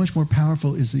 How much more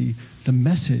powerful is the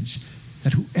message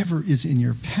that whoever is in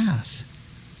your path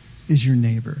is your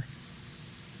neighbor,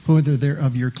 whether they're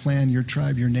of your clan, your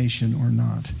tribe, your nation or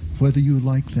not, whether you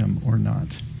like them or not.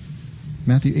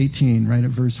 Matthew 18, right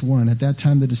at verse 1. At that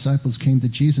time the disciples came to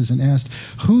Jesus and asked,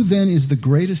 who then is the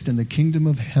greatest in the kingdom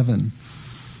of heaven?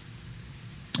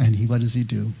 And what does he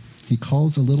do? He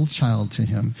calls a little child to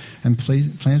him and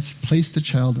placed the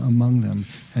child among them.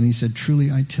 And he said,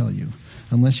 truly I tell you,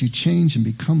 unless you change and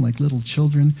become like little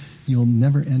children, you'll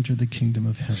never enter the kingdom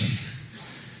of heaven.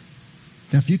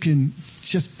 Now, if you can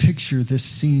just picture this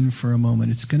scene for a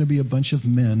moment, it's going to be a bunch of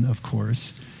men, of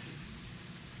course,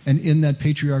 and in that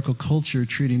patriarchal culture,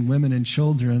 treating women and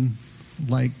children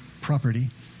like property.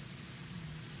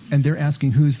 And they're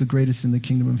asking who's the greatest in the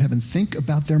kingdom of heaven. Think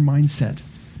about their mindset.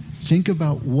 Think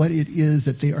about what it is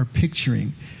that they are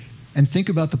picturing. And think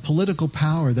about the political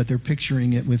power that they're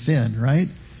picturing it within, right?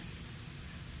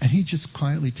 And he just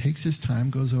quietly takes his time,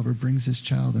 goes over, brings his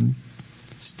child, and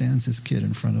stands his kid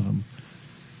in front of him.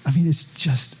 I mean, it's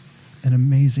just an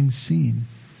amazing scene.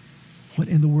 What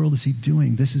in the world is he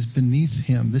doing? This is beneath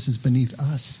him. This is beneath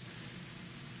us.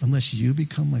 Unless you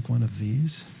become like one of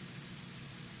these.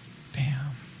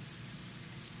 Bam.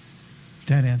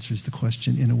 That answers the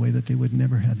question in a way that they would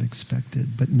never have expected,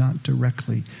 but not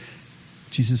directly.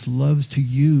 Jesus loves to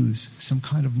use some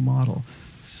kind of model,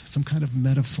 some kind of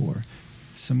metaphor,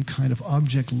 some kind of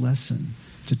object lesson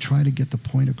to try to get the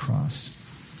point across.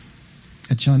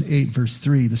 At John 8, verse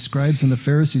 3, the scribes and the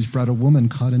Pharisees brought a woman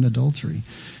caught in adultery.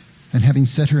 And having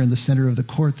set her in the center of the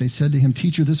court, they said to him,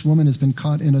 "Teacher, this woman has been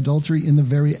caught in adultery in the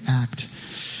very act."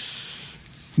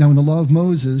 Now, in the law of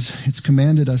Moses, it's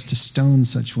commanded us to stone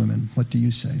such women. What do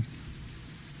you say?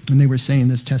 And they were saying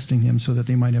this, testing him, so that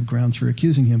they might have grounds for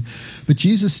accusing him. But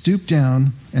Jesus stooped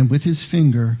down and with his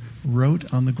finger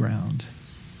wrote on the ground.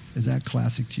 Is that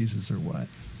classic Jesus or what?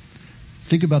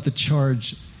 Think about the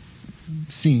charge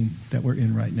scene that we're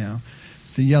in right now.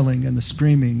 The yelling and the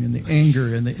screaming and the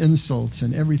anger and the insults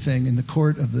and everything in the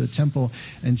court of the temple.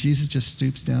 And Jesus just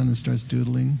stoops down and starts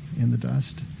doodling in the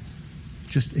dust,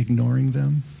 just ignoring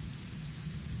them.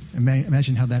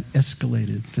 Imagine how that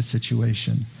escalated the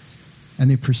situation. And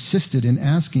they persisted in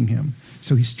asking him.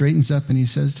 So he straightens up and he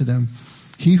says to them,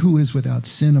 "He who is without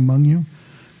sin among you,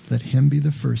 let him be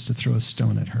the first to throw a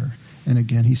stone at her." And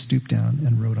again he stooped down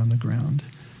and wrote on the ground.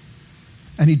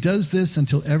 And he does this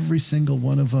until every single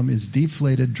one of them is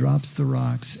deflated, drops the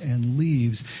rocks, and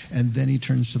leaves. And then he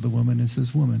turns to the woman and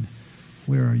says, "Woman,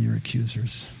 where are your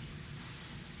accusers?"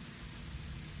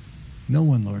 "No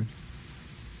one, Lord."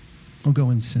 "Well, go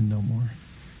and sin no more."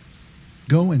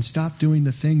 Go and stop doing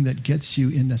the thing that gets you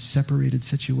in a separated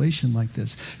situation like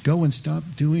this. Go and stop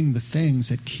doing the things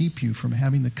that keep you from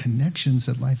having the connections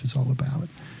that life is all about.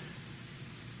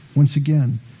 Once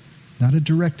again, not a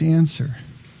direct answer,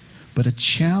 but a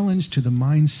challenge to the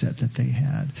mindset that they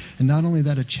had. And not only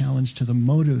that, a challenge to the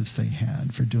motives they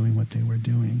had for doing what they were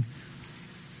doing.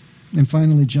 And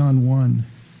finally, John 1,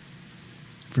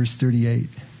 verse 38.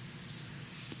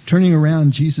 Turning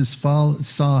around, Jesus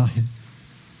saw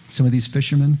some of these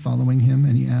fishermen following him,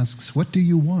 and he asks, "What do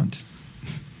you want?"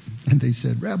 And they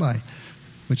said, "Rabbi,"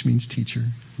 which means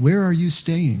teacher, "where are you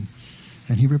staying?"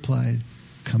 And he replied,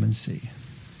 "Come and see."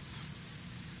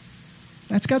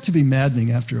 That's got to be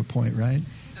maddening after a point, right?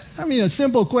 I mean, a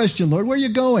simple question, "Lord, where are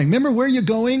you going?" Remember where you're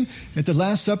going at the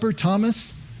Last Supper,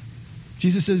 Thomas?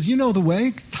 Jesus says, "You know the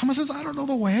way." Thomas says, "I don't know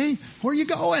the way." "Where are you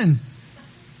going?"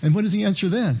 And what does he answer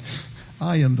then?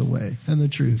 "I am the way and the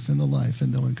truth and the life,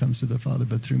 and no one comes to the Father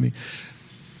but through me."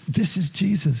 This is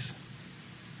Jesus.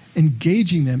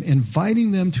 Engaging them,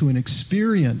 inviting them to an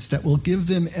experience that will give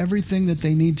them everything that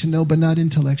they need to know, but not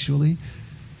intellectually.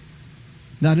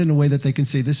 Not in a way that they can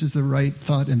say this is the right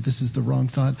thought and this is the wrong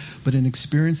thought, but an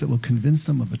experience that will convince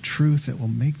them of a truth that will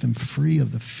make them free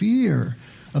of the fear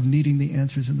of needing the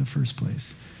answers in the first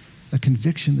place. A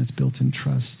conviction that's built in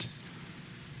trust.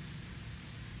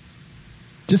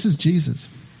 This is Jesus,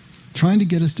 trying to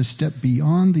get us to step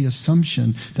beyond the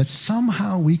assumption that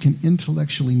somehow we can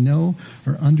intellectually know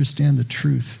or understand the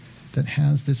truth that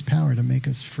has this power to make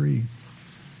us free.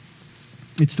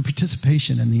 It's the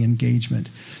participation and the engagement,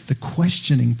 the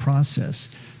questioning process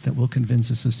that will convince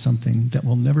us of something that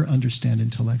we'll never understand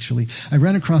intellectually. I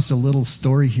ran across a little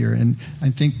story here, and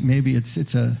I think maybe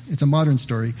it's a modern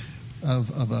story of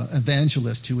an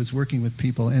evangelist who was working with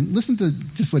people. And listen to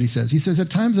just what he says. He says, "At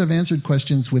times I've answered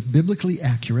questions with biblically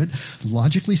accurate,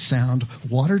 logically sound,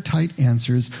 watertight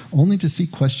answers, only to see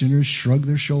questioners shrug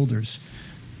their shoulders.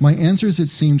 My answers, it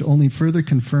seemed, only further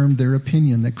confirmed their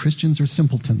opinion that Christians are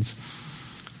simpletons.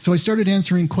 So I started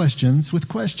answering questions with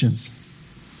questions.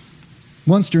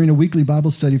 Once during a weekly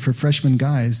Bible study for freshman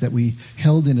guys that we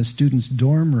held in a student's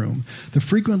dorm room, the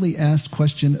frequently asked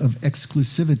question of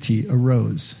exclusivity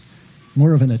arose.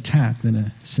 More of an attack than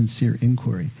a sincere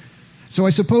inquiry. So I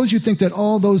suppose you think that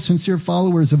all those sincere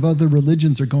followers of other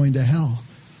religions are going to hell.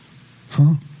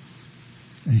 Huh?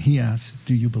 And he asked,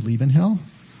 "Do you believe in hell?"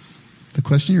 The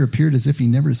questioner appeared as if he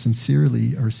never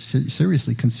sincerely or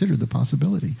seriously considered the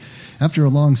possibility. After a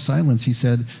long silence, he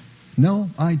said, "No,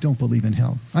 I don't believe in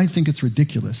hell. I think it's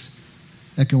ridiculous."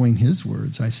 Echoing his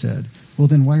words, I said, "Well,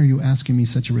 then why are you asking me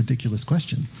such a ridiculous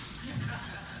question?"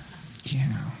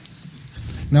 Yeah.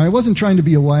 Now, I wasn't trying to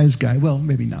be a wise guy. Well,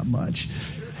 maybe not much.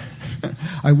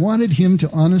 I wanted him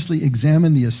to honestly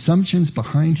examine the assumptions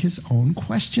behind his own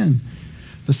question.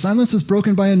 The silence was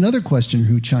broken by another questioner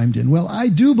who chimed in. Well, I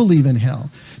do believe in hell.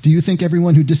 Do you think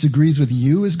everyone who disagrees with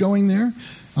you is going there?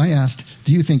 I asked,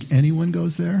 do you think anyone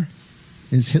goes there?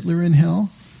 Is Hitler in hell?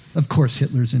 Of course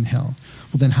Hitler's in hell.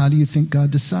 Well, then how do you think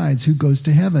God decides who goes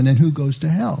to heaven and who goes to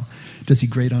hell? Does he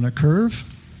grade on a curve?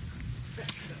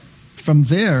 From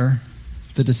there,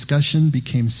 the discussion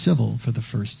became civil for the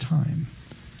first time.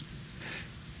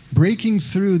 Breaking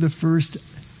through the first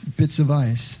bits of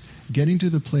ice, getting to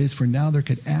the place where now there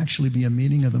could actually be a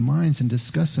meeting of the minds and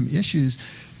discuss some issues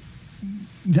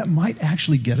that might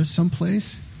actually get us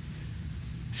someplace.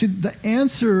 See, the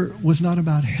answer was not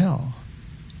about hell.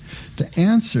 The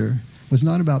answer was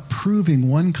not about proving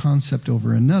one concept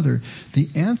over another. The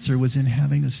answer was in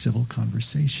having a civil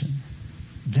conversation.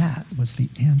 That was the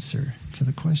answer to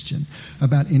the question,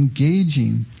 about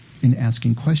engaging in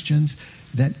asking questions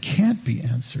that can't be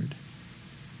answered.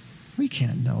 We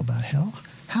can't know about hell.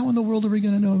 How in the world are we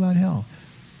going to know about hell?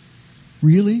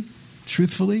 Really?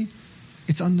 Truthfully?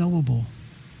 It's unknowable.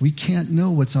 We can't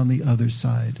know what's on the other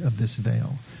side of this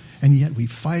veil. And yet we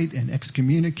fight and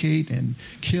excommunicate and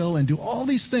kill and do all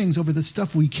these things over the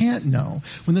stuff we can't know,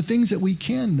 when the things that we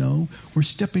can know, we're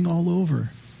stepping all over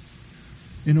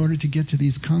in order to get to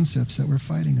these concepts that we're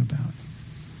fighting about.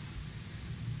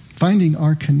 Finding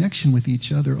our connection with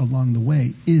each other along the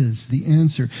way is the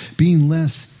answer. Being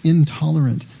less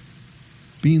intolerant,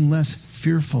 being less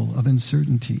fearful of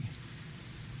uncertainty,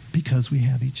 because we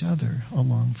have each other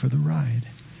along for the ride.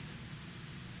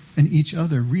 And each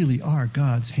other really are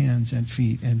God's hands and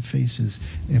feet and faces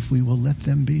if we will let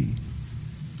them be.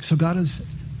 So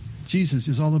Jesus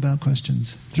is all about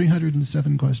questions.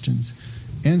 307 questions.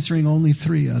 Answering only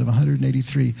 3 out of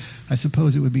 183. I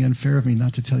suppose it would be unfair of me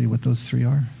not to tell you what those 3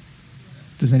 are.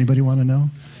 Does anybody want to know?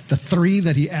 The 3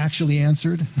 that he actually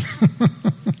answered?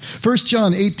 1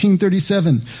 John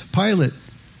 18:37. Pilate,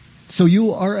 so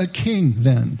you are a king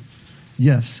then?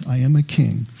 Yes, I am a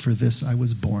king. For this I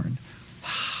was born.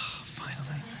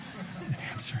 Finally, an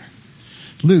answer.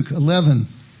 Luke 11,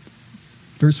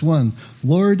 verse 1.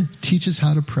 Lord, teach us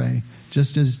how to pray,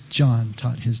 just as John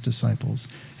taught his disciples.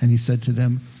 And he said to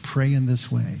them, pray in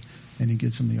this way. And he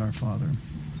gives them the Our Father.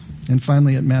 And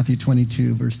finally at Matthew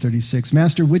 22, verse 36,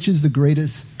 Master, which is the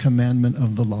greatest commandment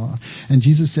of the law? And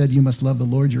Jesus said, you must love the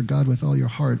Lord your God with all your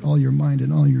heart, all your mind,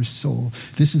 and all your soul.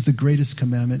 This is the greatest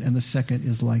commandment, and the second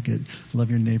is like it.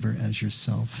 Love your neighbor as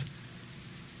yourself.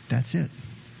 That's it.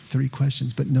 3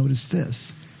 questions. But notice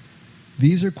this.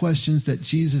 These are questions that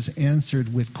Jesus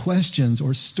answered with questions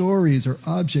or stories or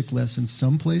object lessons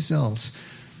someplace else.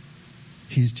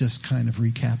 He's just kind of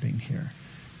recapping here.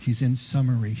 He's in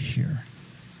summary here.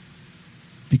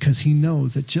 Because he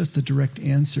knows that just the direct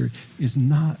answer is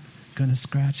not going to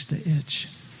scratch the itch.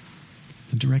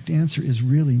 The direct answer is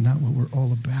really not what we're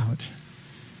all about.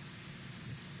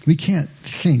 We can't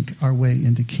think our way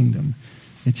into kingdom.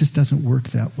 It just doesn't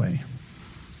work that way.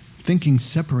 Thinking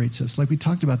separates us. Like we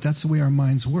talked about, that's the way our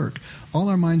minds work. All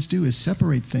our minds do is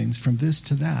separate things from this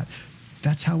to that.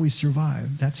 That's how we survive.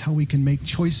 That's how we can make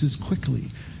choices quickly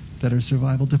that our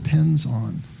survival depends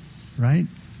on. Right?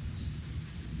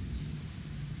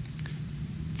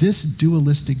 This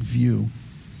dualistic view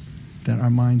that our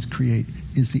minds create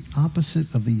is the opposite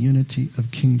of the unity of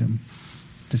kingdom.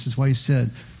 This is why he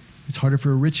said, it's harder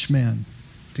for a rich man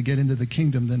to get into the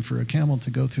kingdom than for a camel to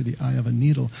go through the eye of a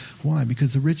needle. Why?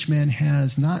 Because the rich man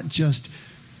has not just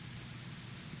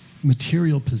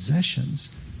material possessions,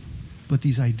 but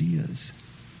these ideas.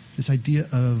 This idea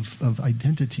of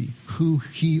identity, who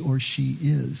he or she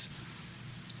is.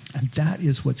 And that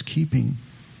is what's keeping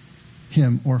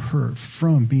him or her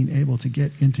from being able to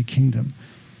get into kingdom.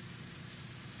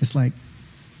 It's like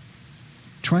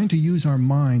trying to use our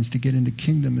minds to get into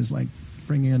kingdom is like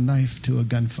bringing a knife to a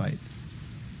gunfight.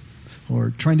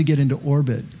 Or trying to get into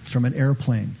orbit from an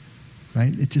airplane,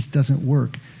 right? It just doesn't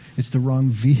work. It's the wrong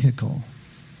vehicle.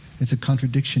 It's a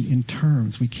contradiction in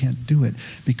terms. We can't do it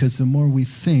because the more we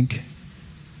think,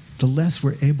 the less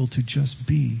we're able to just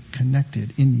be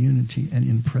connected in unity and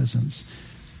in presence.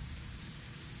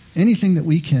 Anything that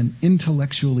we can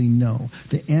intellectually know,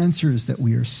 the answers that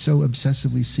we are so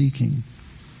obsessively seeking,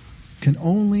 can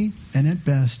only, and at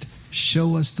best,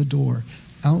 show us the door,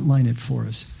 outline it for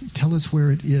us, tell us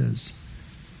where it is.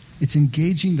 It's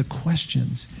engaging the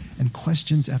questions and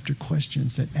questions after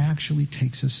questions that actually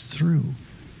takes us through.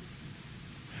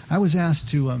 I was asked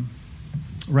to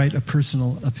write a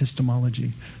personal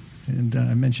epistemology. And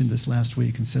I mentioned this last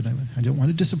week and said, I don't want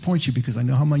to disappoint you because I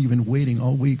know how much you've been waiting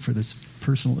all week for this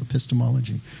personal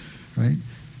epistemology, right?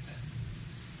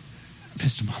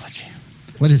 Epistemology.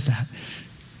 What is that?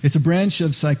 It's a branch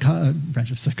of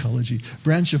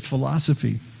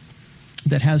philosophy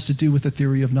that has to do with the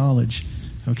theory of knowledge.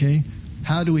 Okay?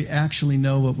 How do we actually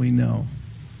know what we know?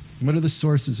 What are the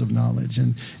sources of knowledge?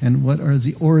 And what are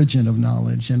the origin of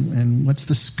knowledge? And what's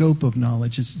the scope of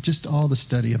knowledge? It's just all the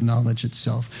study of knowledge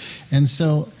itself. And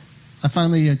so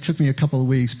it took me a couple of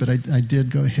weeks, but I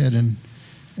did go ahead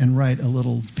and write a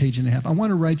little page and a half. I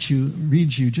want to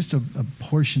read you just a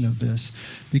portion of this,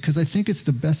 because I think it's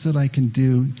the best that I can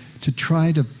do to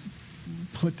try to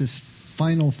put this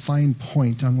final fine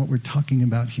point on what we're talking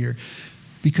about here.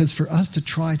 Because for us to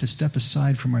try to step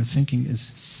aside from our thinking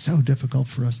is so difficult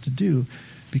for us to do,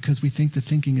 because we think the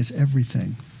thinking is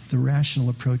everything. The rational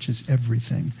approach is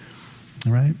everything.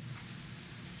 All right?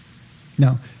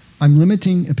 Now, I'm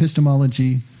limiting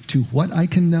epistemology to what I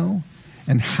can know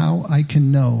and how I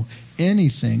can know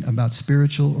anything about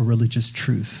spiritual or religious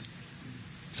truth.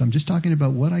 So I'm just talking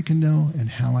about what I can know and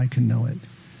how I can know it.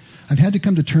 I've had to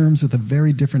come to terms with a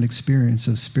very different experience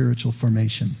of spiritual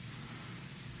formation.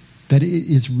 That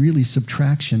it is really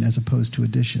subtraction as opposed to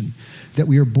addition. That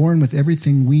we are born with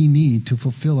everything we need to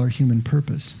fulfill our human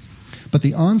purpose. But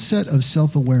the onset of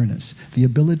self-awareness, the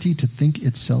ability to think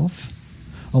itself,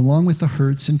 along with the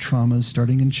hurts and traumas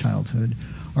starting in childhood,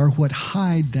 are what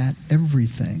hide that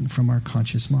everything from our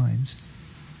conscious minds.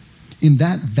 In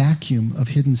that vacuum of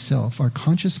hidden self, our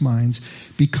conscious minds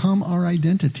become our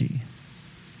identity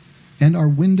and our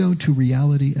window to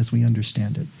reality as we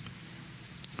understand it.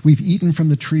 We've eaten from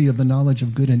the tree of the knowledge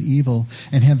of good and evil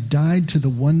and have died to the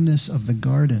oneness of the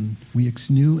garden we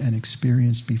knew and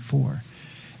experienced before.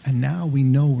 And now we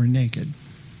know we're naked.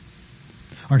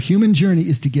 Our human journey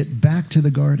is to get back to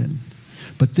the garden,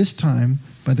 but this time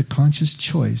by the conscious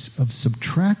choice of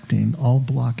subtracting all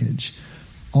blockage,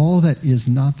 all that is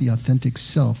not the authentic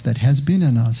self that has been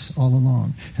in us all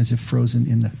along, as if frozen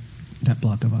in that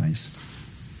block of ice.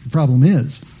 The problem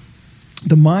is,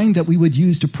 the mind that we would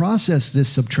use to process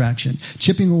this subtraction,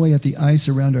 chipping away at the ice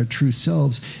around our true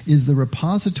selves, is the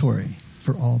repository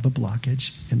for all the blockage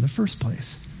in the first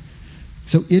place.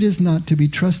 So it is not to be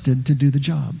trusted to do the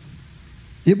job.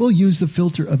 It will use the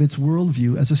filter of its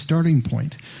worldview as a starting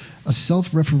point, a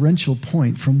self-referential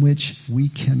point from which we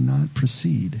cannot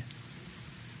proceed.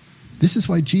 This is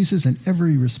why Jesus and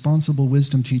every responsible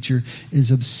wisdom teacher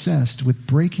is obsessed with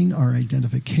breaking our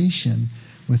identification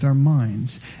with our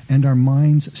minds and our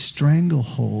mind's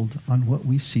stranglehold on what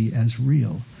we see as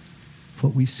real,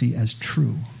 what we see as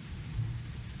true.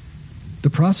 The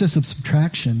process of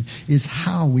subtraction is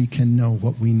how we can know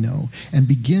what we know, and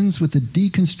begins with the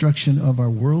deconstruction of our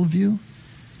worldview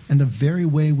and the very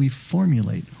way we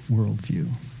formulate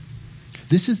worldview.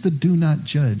 This is the do not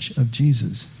judge of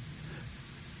Jesus,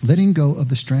 letting go of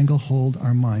the stranglehold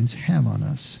our minds have on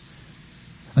us.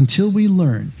 Until we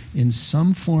learn, in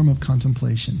some form of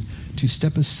contemplation, to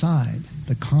step aside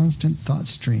the constant thought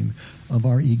stream of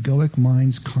our egoic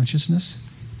mind's consciousness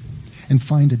and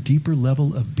find a deeper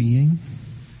level of being,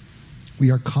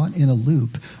 we are caught in a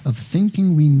loop of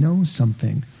thinking we know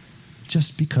something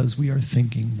just because we are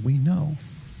thinking we know.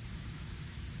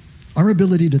 Our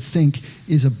ability to think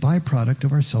is a byproduct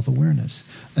of our self-awareness,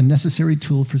 a necessary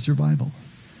tool for survival,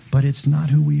 but it's not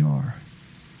who we are.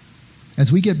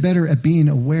 As we get better at being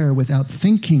aware without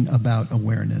thinking about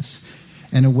awareness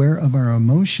and aware of our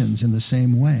emotions in the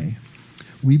same way,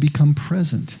 we become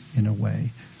present in a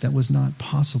way that was not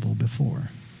possible before.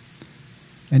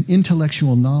 And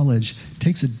intellectual knowledge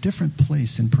takes a different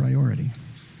place in priority.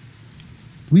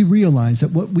 We realize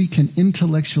that what we can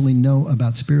intellectually know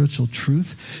about spiritual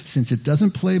truth, since it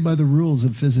doesn't play by the rules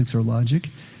of physics or logic,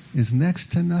 is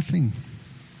next to nothing.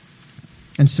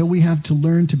 And so we have to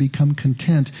learn to become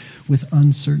content with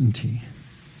uncertainty.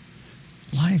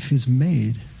 Life is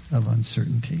made of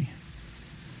uncertainty.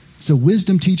 So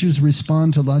wisdom teachers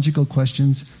respond to logical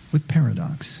questions with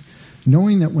paradox,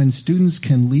 knowing that when students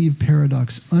can leave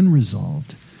paradox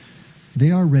unresolved, they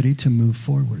are ready to move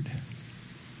forward.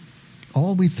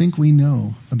 All we think we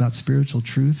know about spiritual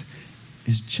truth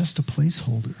is just a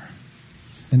placeholder,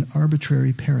 an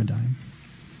arbitrary paradigm.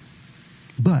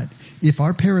 But if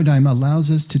our paradigm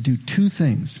allows us to do two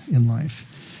things in life,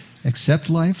 accept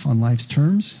life on life's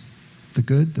terms, the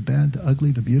good, the bad, the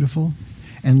ugly, the beautiful,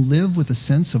 and live with a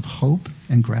sense of hope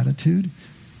and gratitude,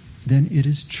 then it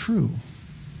is true.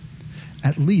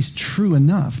 At least true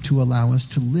enough to allow us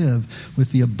to live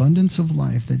with the abundance of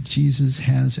life that Jesus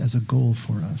has as a goal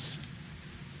for us.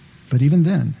 But even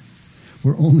then,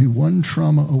 we're only one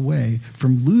trauma away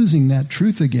from losing that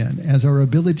truth again, as our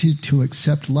ability to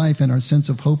accept life and our sense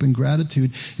of hope and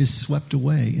gratitude is swept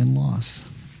away in loss.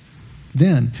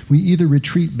 Then we either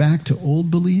retreat back to old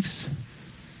beliefs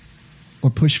or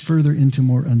push further into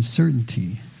more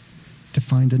uncertainty to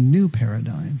find a new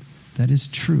paradigm that is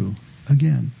true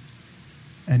again,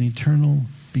 an eternal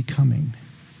becoming.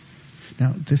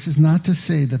 Now, this is not to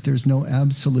say that there's no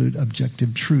absolute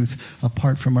objective truth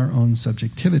apart from our own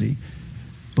subjectivity,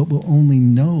 but we'll only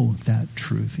know that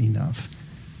truth enough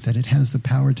that it has the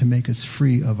power to make us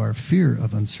free of our fear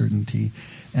of uncertainty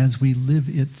as we live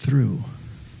it through,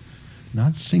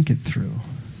 not think it through.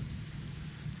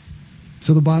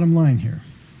 So the bottom line here,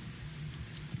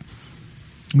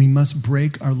 we must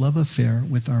break our love affair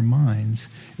with our minds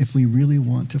if we really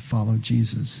want to follow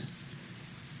Jesus.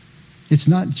 It's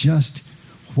not just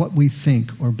what we think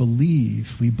or believe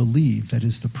we believe that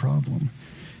is the problem.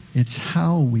 It's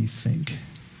how we think.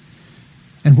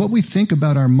 And what we think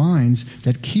about our minds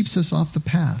that keeps us off the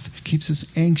path, keeps us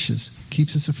anxious,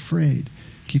 keeps us afraid,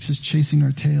 keeps us chasing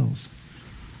our tails.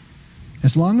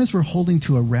 As long as we're holding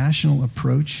to a rational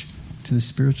approach to the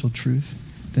spiritual truth,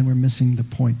 then we're missing the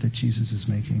point that Jesus is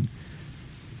making.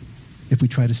 If we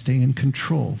try to stay in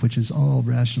control, which is all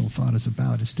rational thought is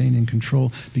about, is staying in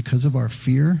control because of our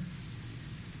fear,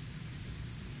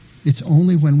 it's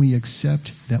only when we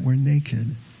accept that we're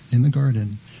naked in the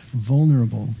garden,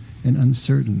 vulnerable and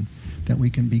uncertain, that we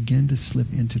can begin to slip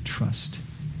into trust,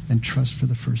 and trust for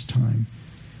the first time.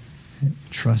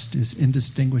 Trust is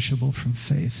indistinguishable from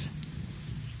faith.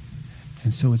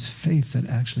 And so it's faith that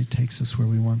actually takes us where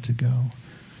we want to go.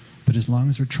 But as long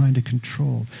as we're trying to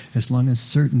control, as long as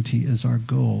certainty is our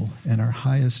goal and our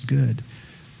highest good,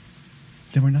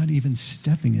 then we're not even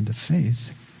stepping into faith,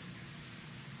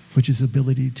 which is the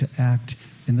ability to act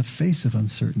in the face of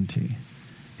uncertainty,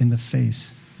 in the face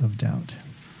of doubt.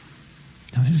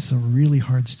 Now, this is a really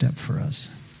hard step for us,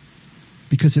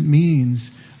 because it means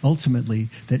ultimately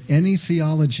that any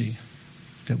theology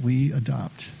that we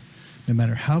adopt, no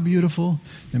matter how beautiful,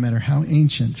 no matter how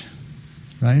ancient,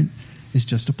 right, is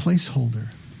just a placeholder.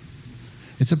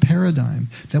 It's a paradigm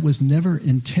that was never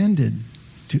intended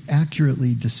to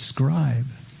accurately describe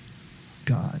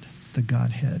God, the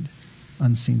Godhead,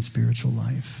 unseen spiritual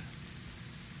life.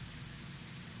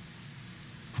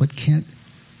 What can't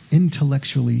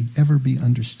intellectually ever be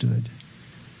understood.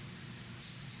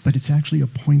 But it's actually a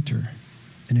pointer,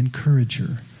 an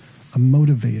encourager, a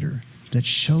motivator that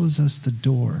shows us the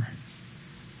door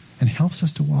and helps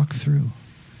us to walk through.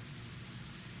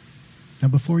 Now,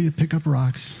 before you pick up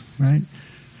rocks, right,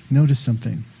 notice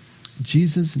something.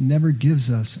 Jesus never gives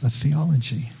us a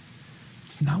theology.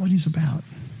 It's not what he's about.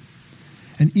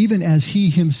 And even as he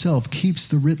himself keeps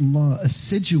the written law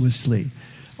assiduously,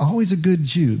 always a good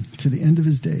Jew to the end of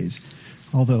his days,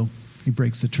 although he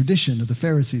breaks the tradition of the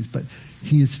Pharisees, but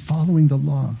he is following the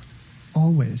law,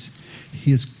 always.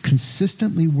 He is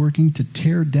consistently working to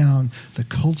tear down the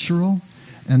cultural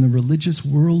and the religious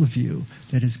worldview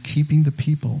that is keeping the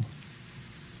people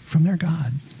from their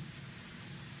God.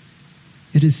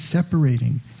 It is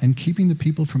separating and keeping the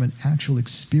people from an actual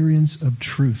experience of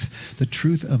truth, the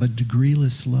truth of a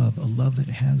degreeless love, a love that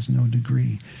has no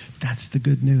degree. That's the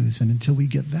good news. And until we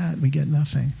get that, we get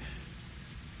nothing.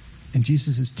 And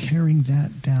Jesus is tearing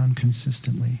that down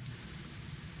consistently.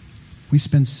 We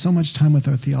spend so much time with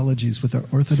our theologies, with our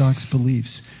orthodox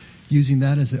beliefs, using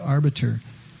that as the arbiter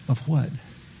of what?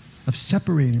 Of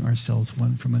separating ourselves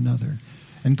one from another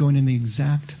and going in the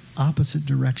exact opposite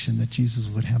direction that Jesus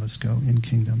would have us go in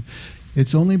kingdom.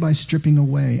 It's only by stripping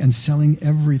away and selling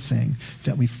everything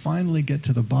that we finally get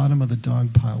to the bottom of the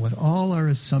dog pile with all our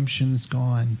assumptions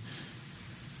gone,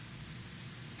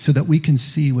 so that we can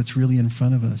see what's really in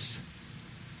front of us,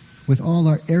 with all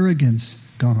our arrogance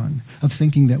gone of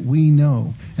thinking that we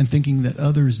know and thinking that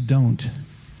others don't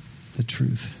the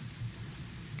truth.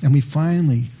 And we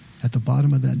finally, at the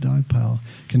bottom of that dog pile,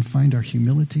 can find our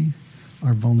humility,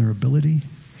 our vulnerability,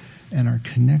 and our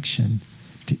connection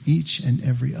to each and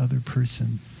every other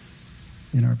person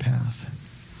in our path.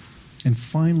 And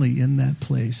finally, in that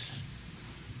place,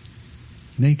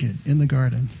 naked in the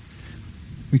garden,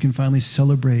 we can finally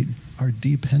celebrate our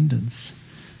dependence.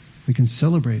 We can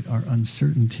celebrate our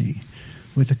uncertainty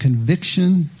with a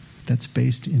conviction that's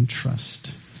based in trust.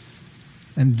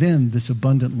 And then this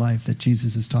abundant life that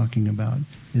Jesus is talking about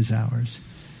is ours,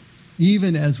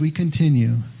 even as we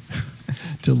continue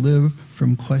to live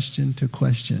from question to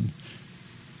question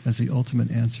as the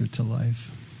ultimate answer to life.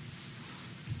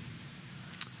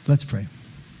 Let's pray.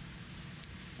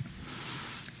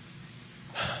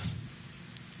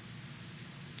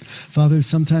 Father,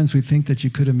 sometimes we think that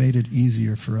you could have made it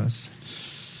easier for us.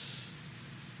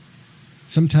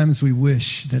 Sometimes we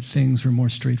wish that things were more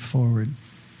straightforward.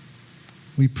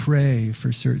 We pray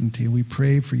for certainty. We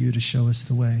pray for you to show us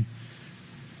the way.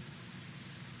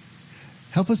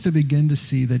 Help us to begin to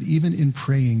see that even in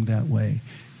praying that way,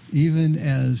 even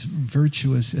as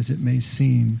virtuous as it may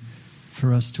seem,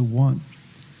 for us to want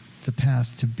the path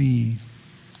to be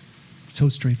so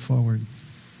straightforward.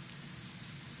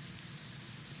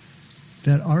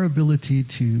 That our ability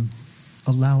to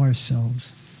allow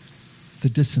ourselves the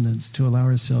dissonance, to allow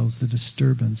ourselves the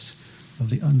disturbance of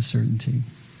the uncertainty,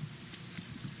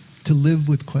 to live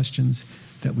with questions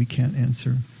that we can't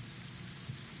answer,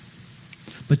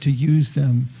 but to use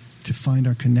them to find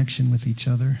our connection with each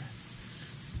other.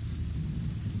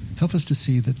 Help us to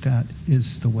see that that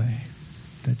is the way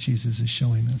that Jesus is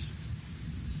showing us.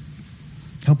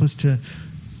 Help us to,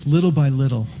 little by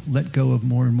little, let go of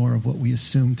more and more of what we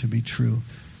assume to be true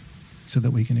so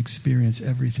that we can experience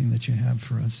everything that you have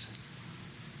for us.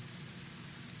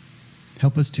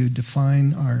 Help us to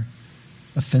define our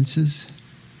offenses,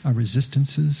 our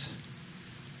resistances,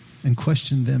 and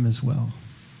question them as well.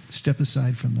 Step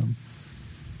aside from them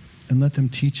and let them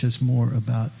teach us more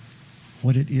about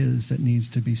what it is that needs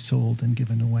to be sold and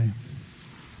given away.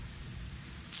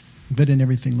 But in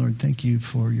everything, Lord, thank you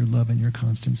for your love and your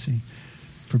constancy,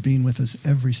 for being with us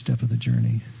every step of the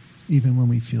journey, even when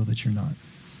we feel that you're not.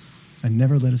 And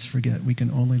never let us forget we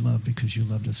can only love because you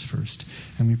loved us first.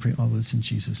 And we pray all this in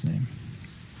Jesus' name.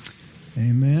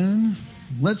 Amen.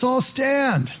 Let's all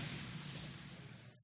stand.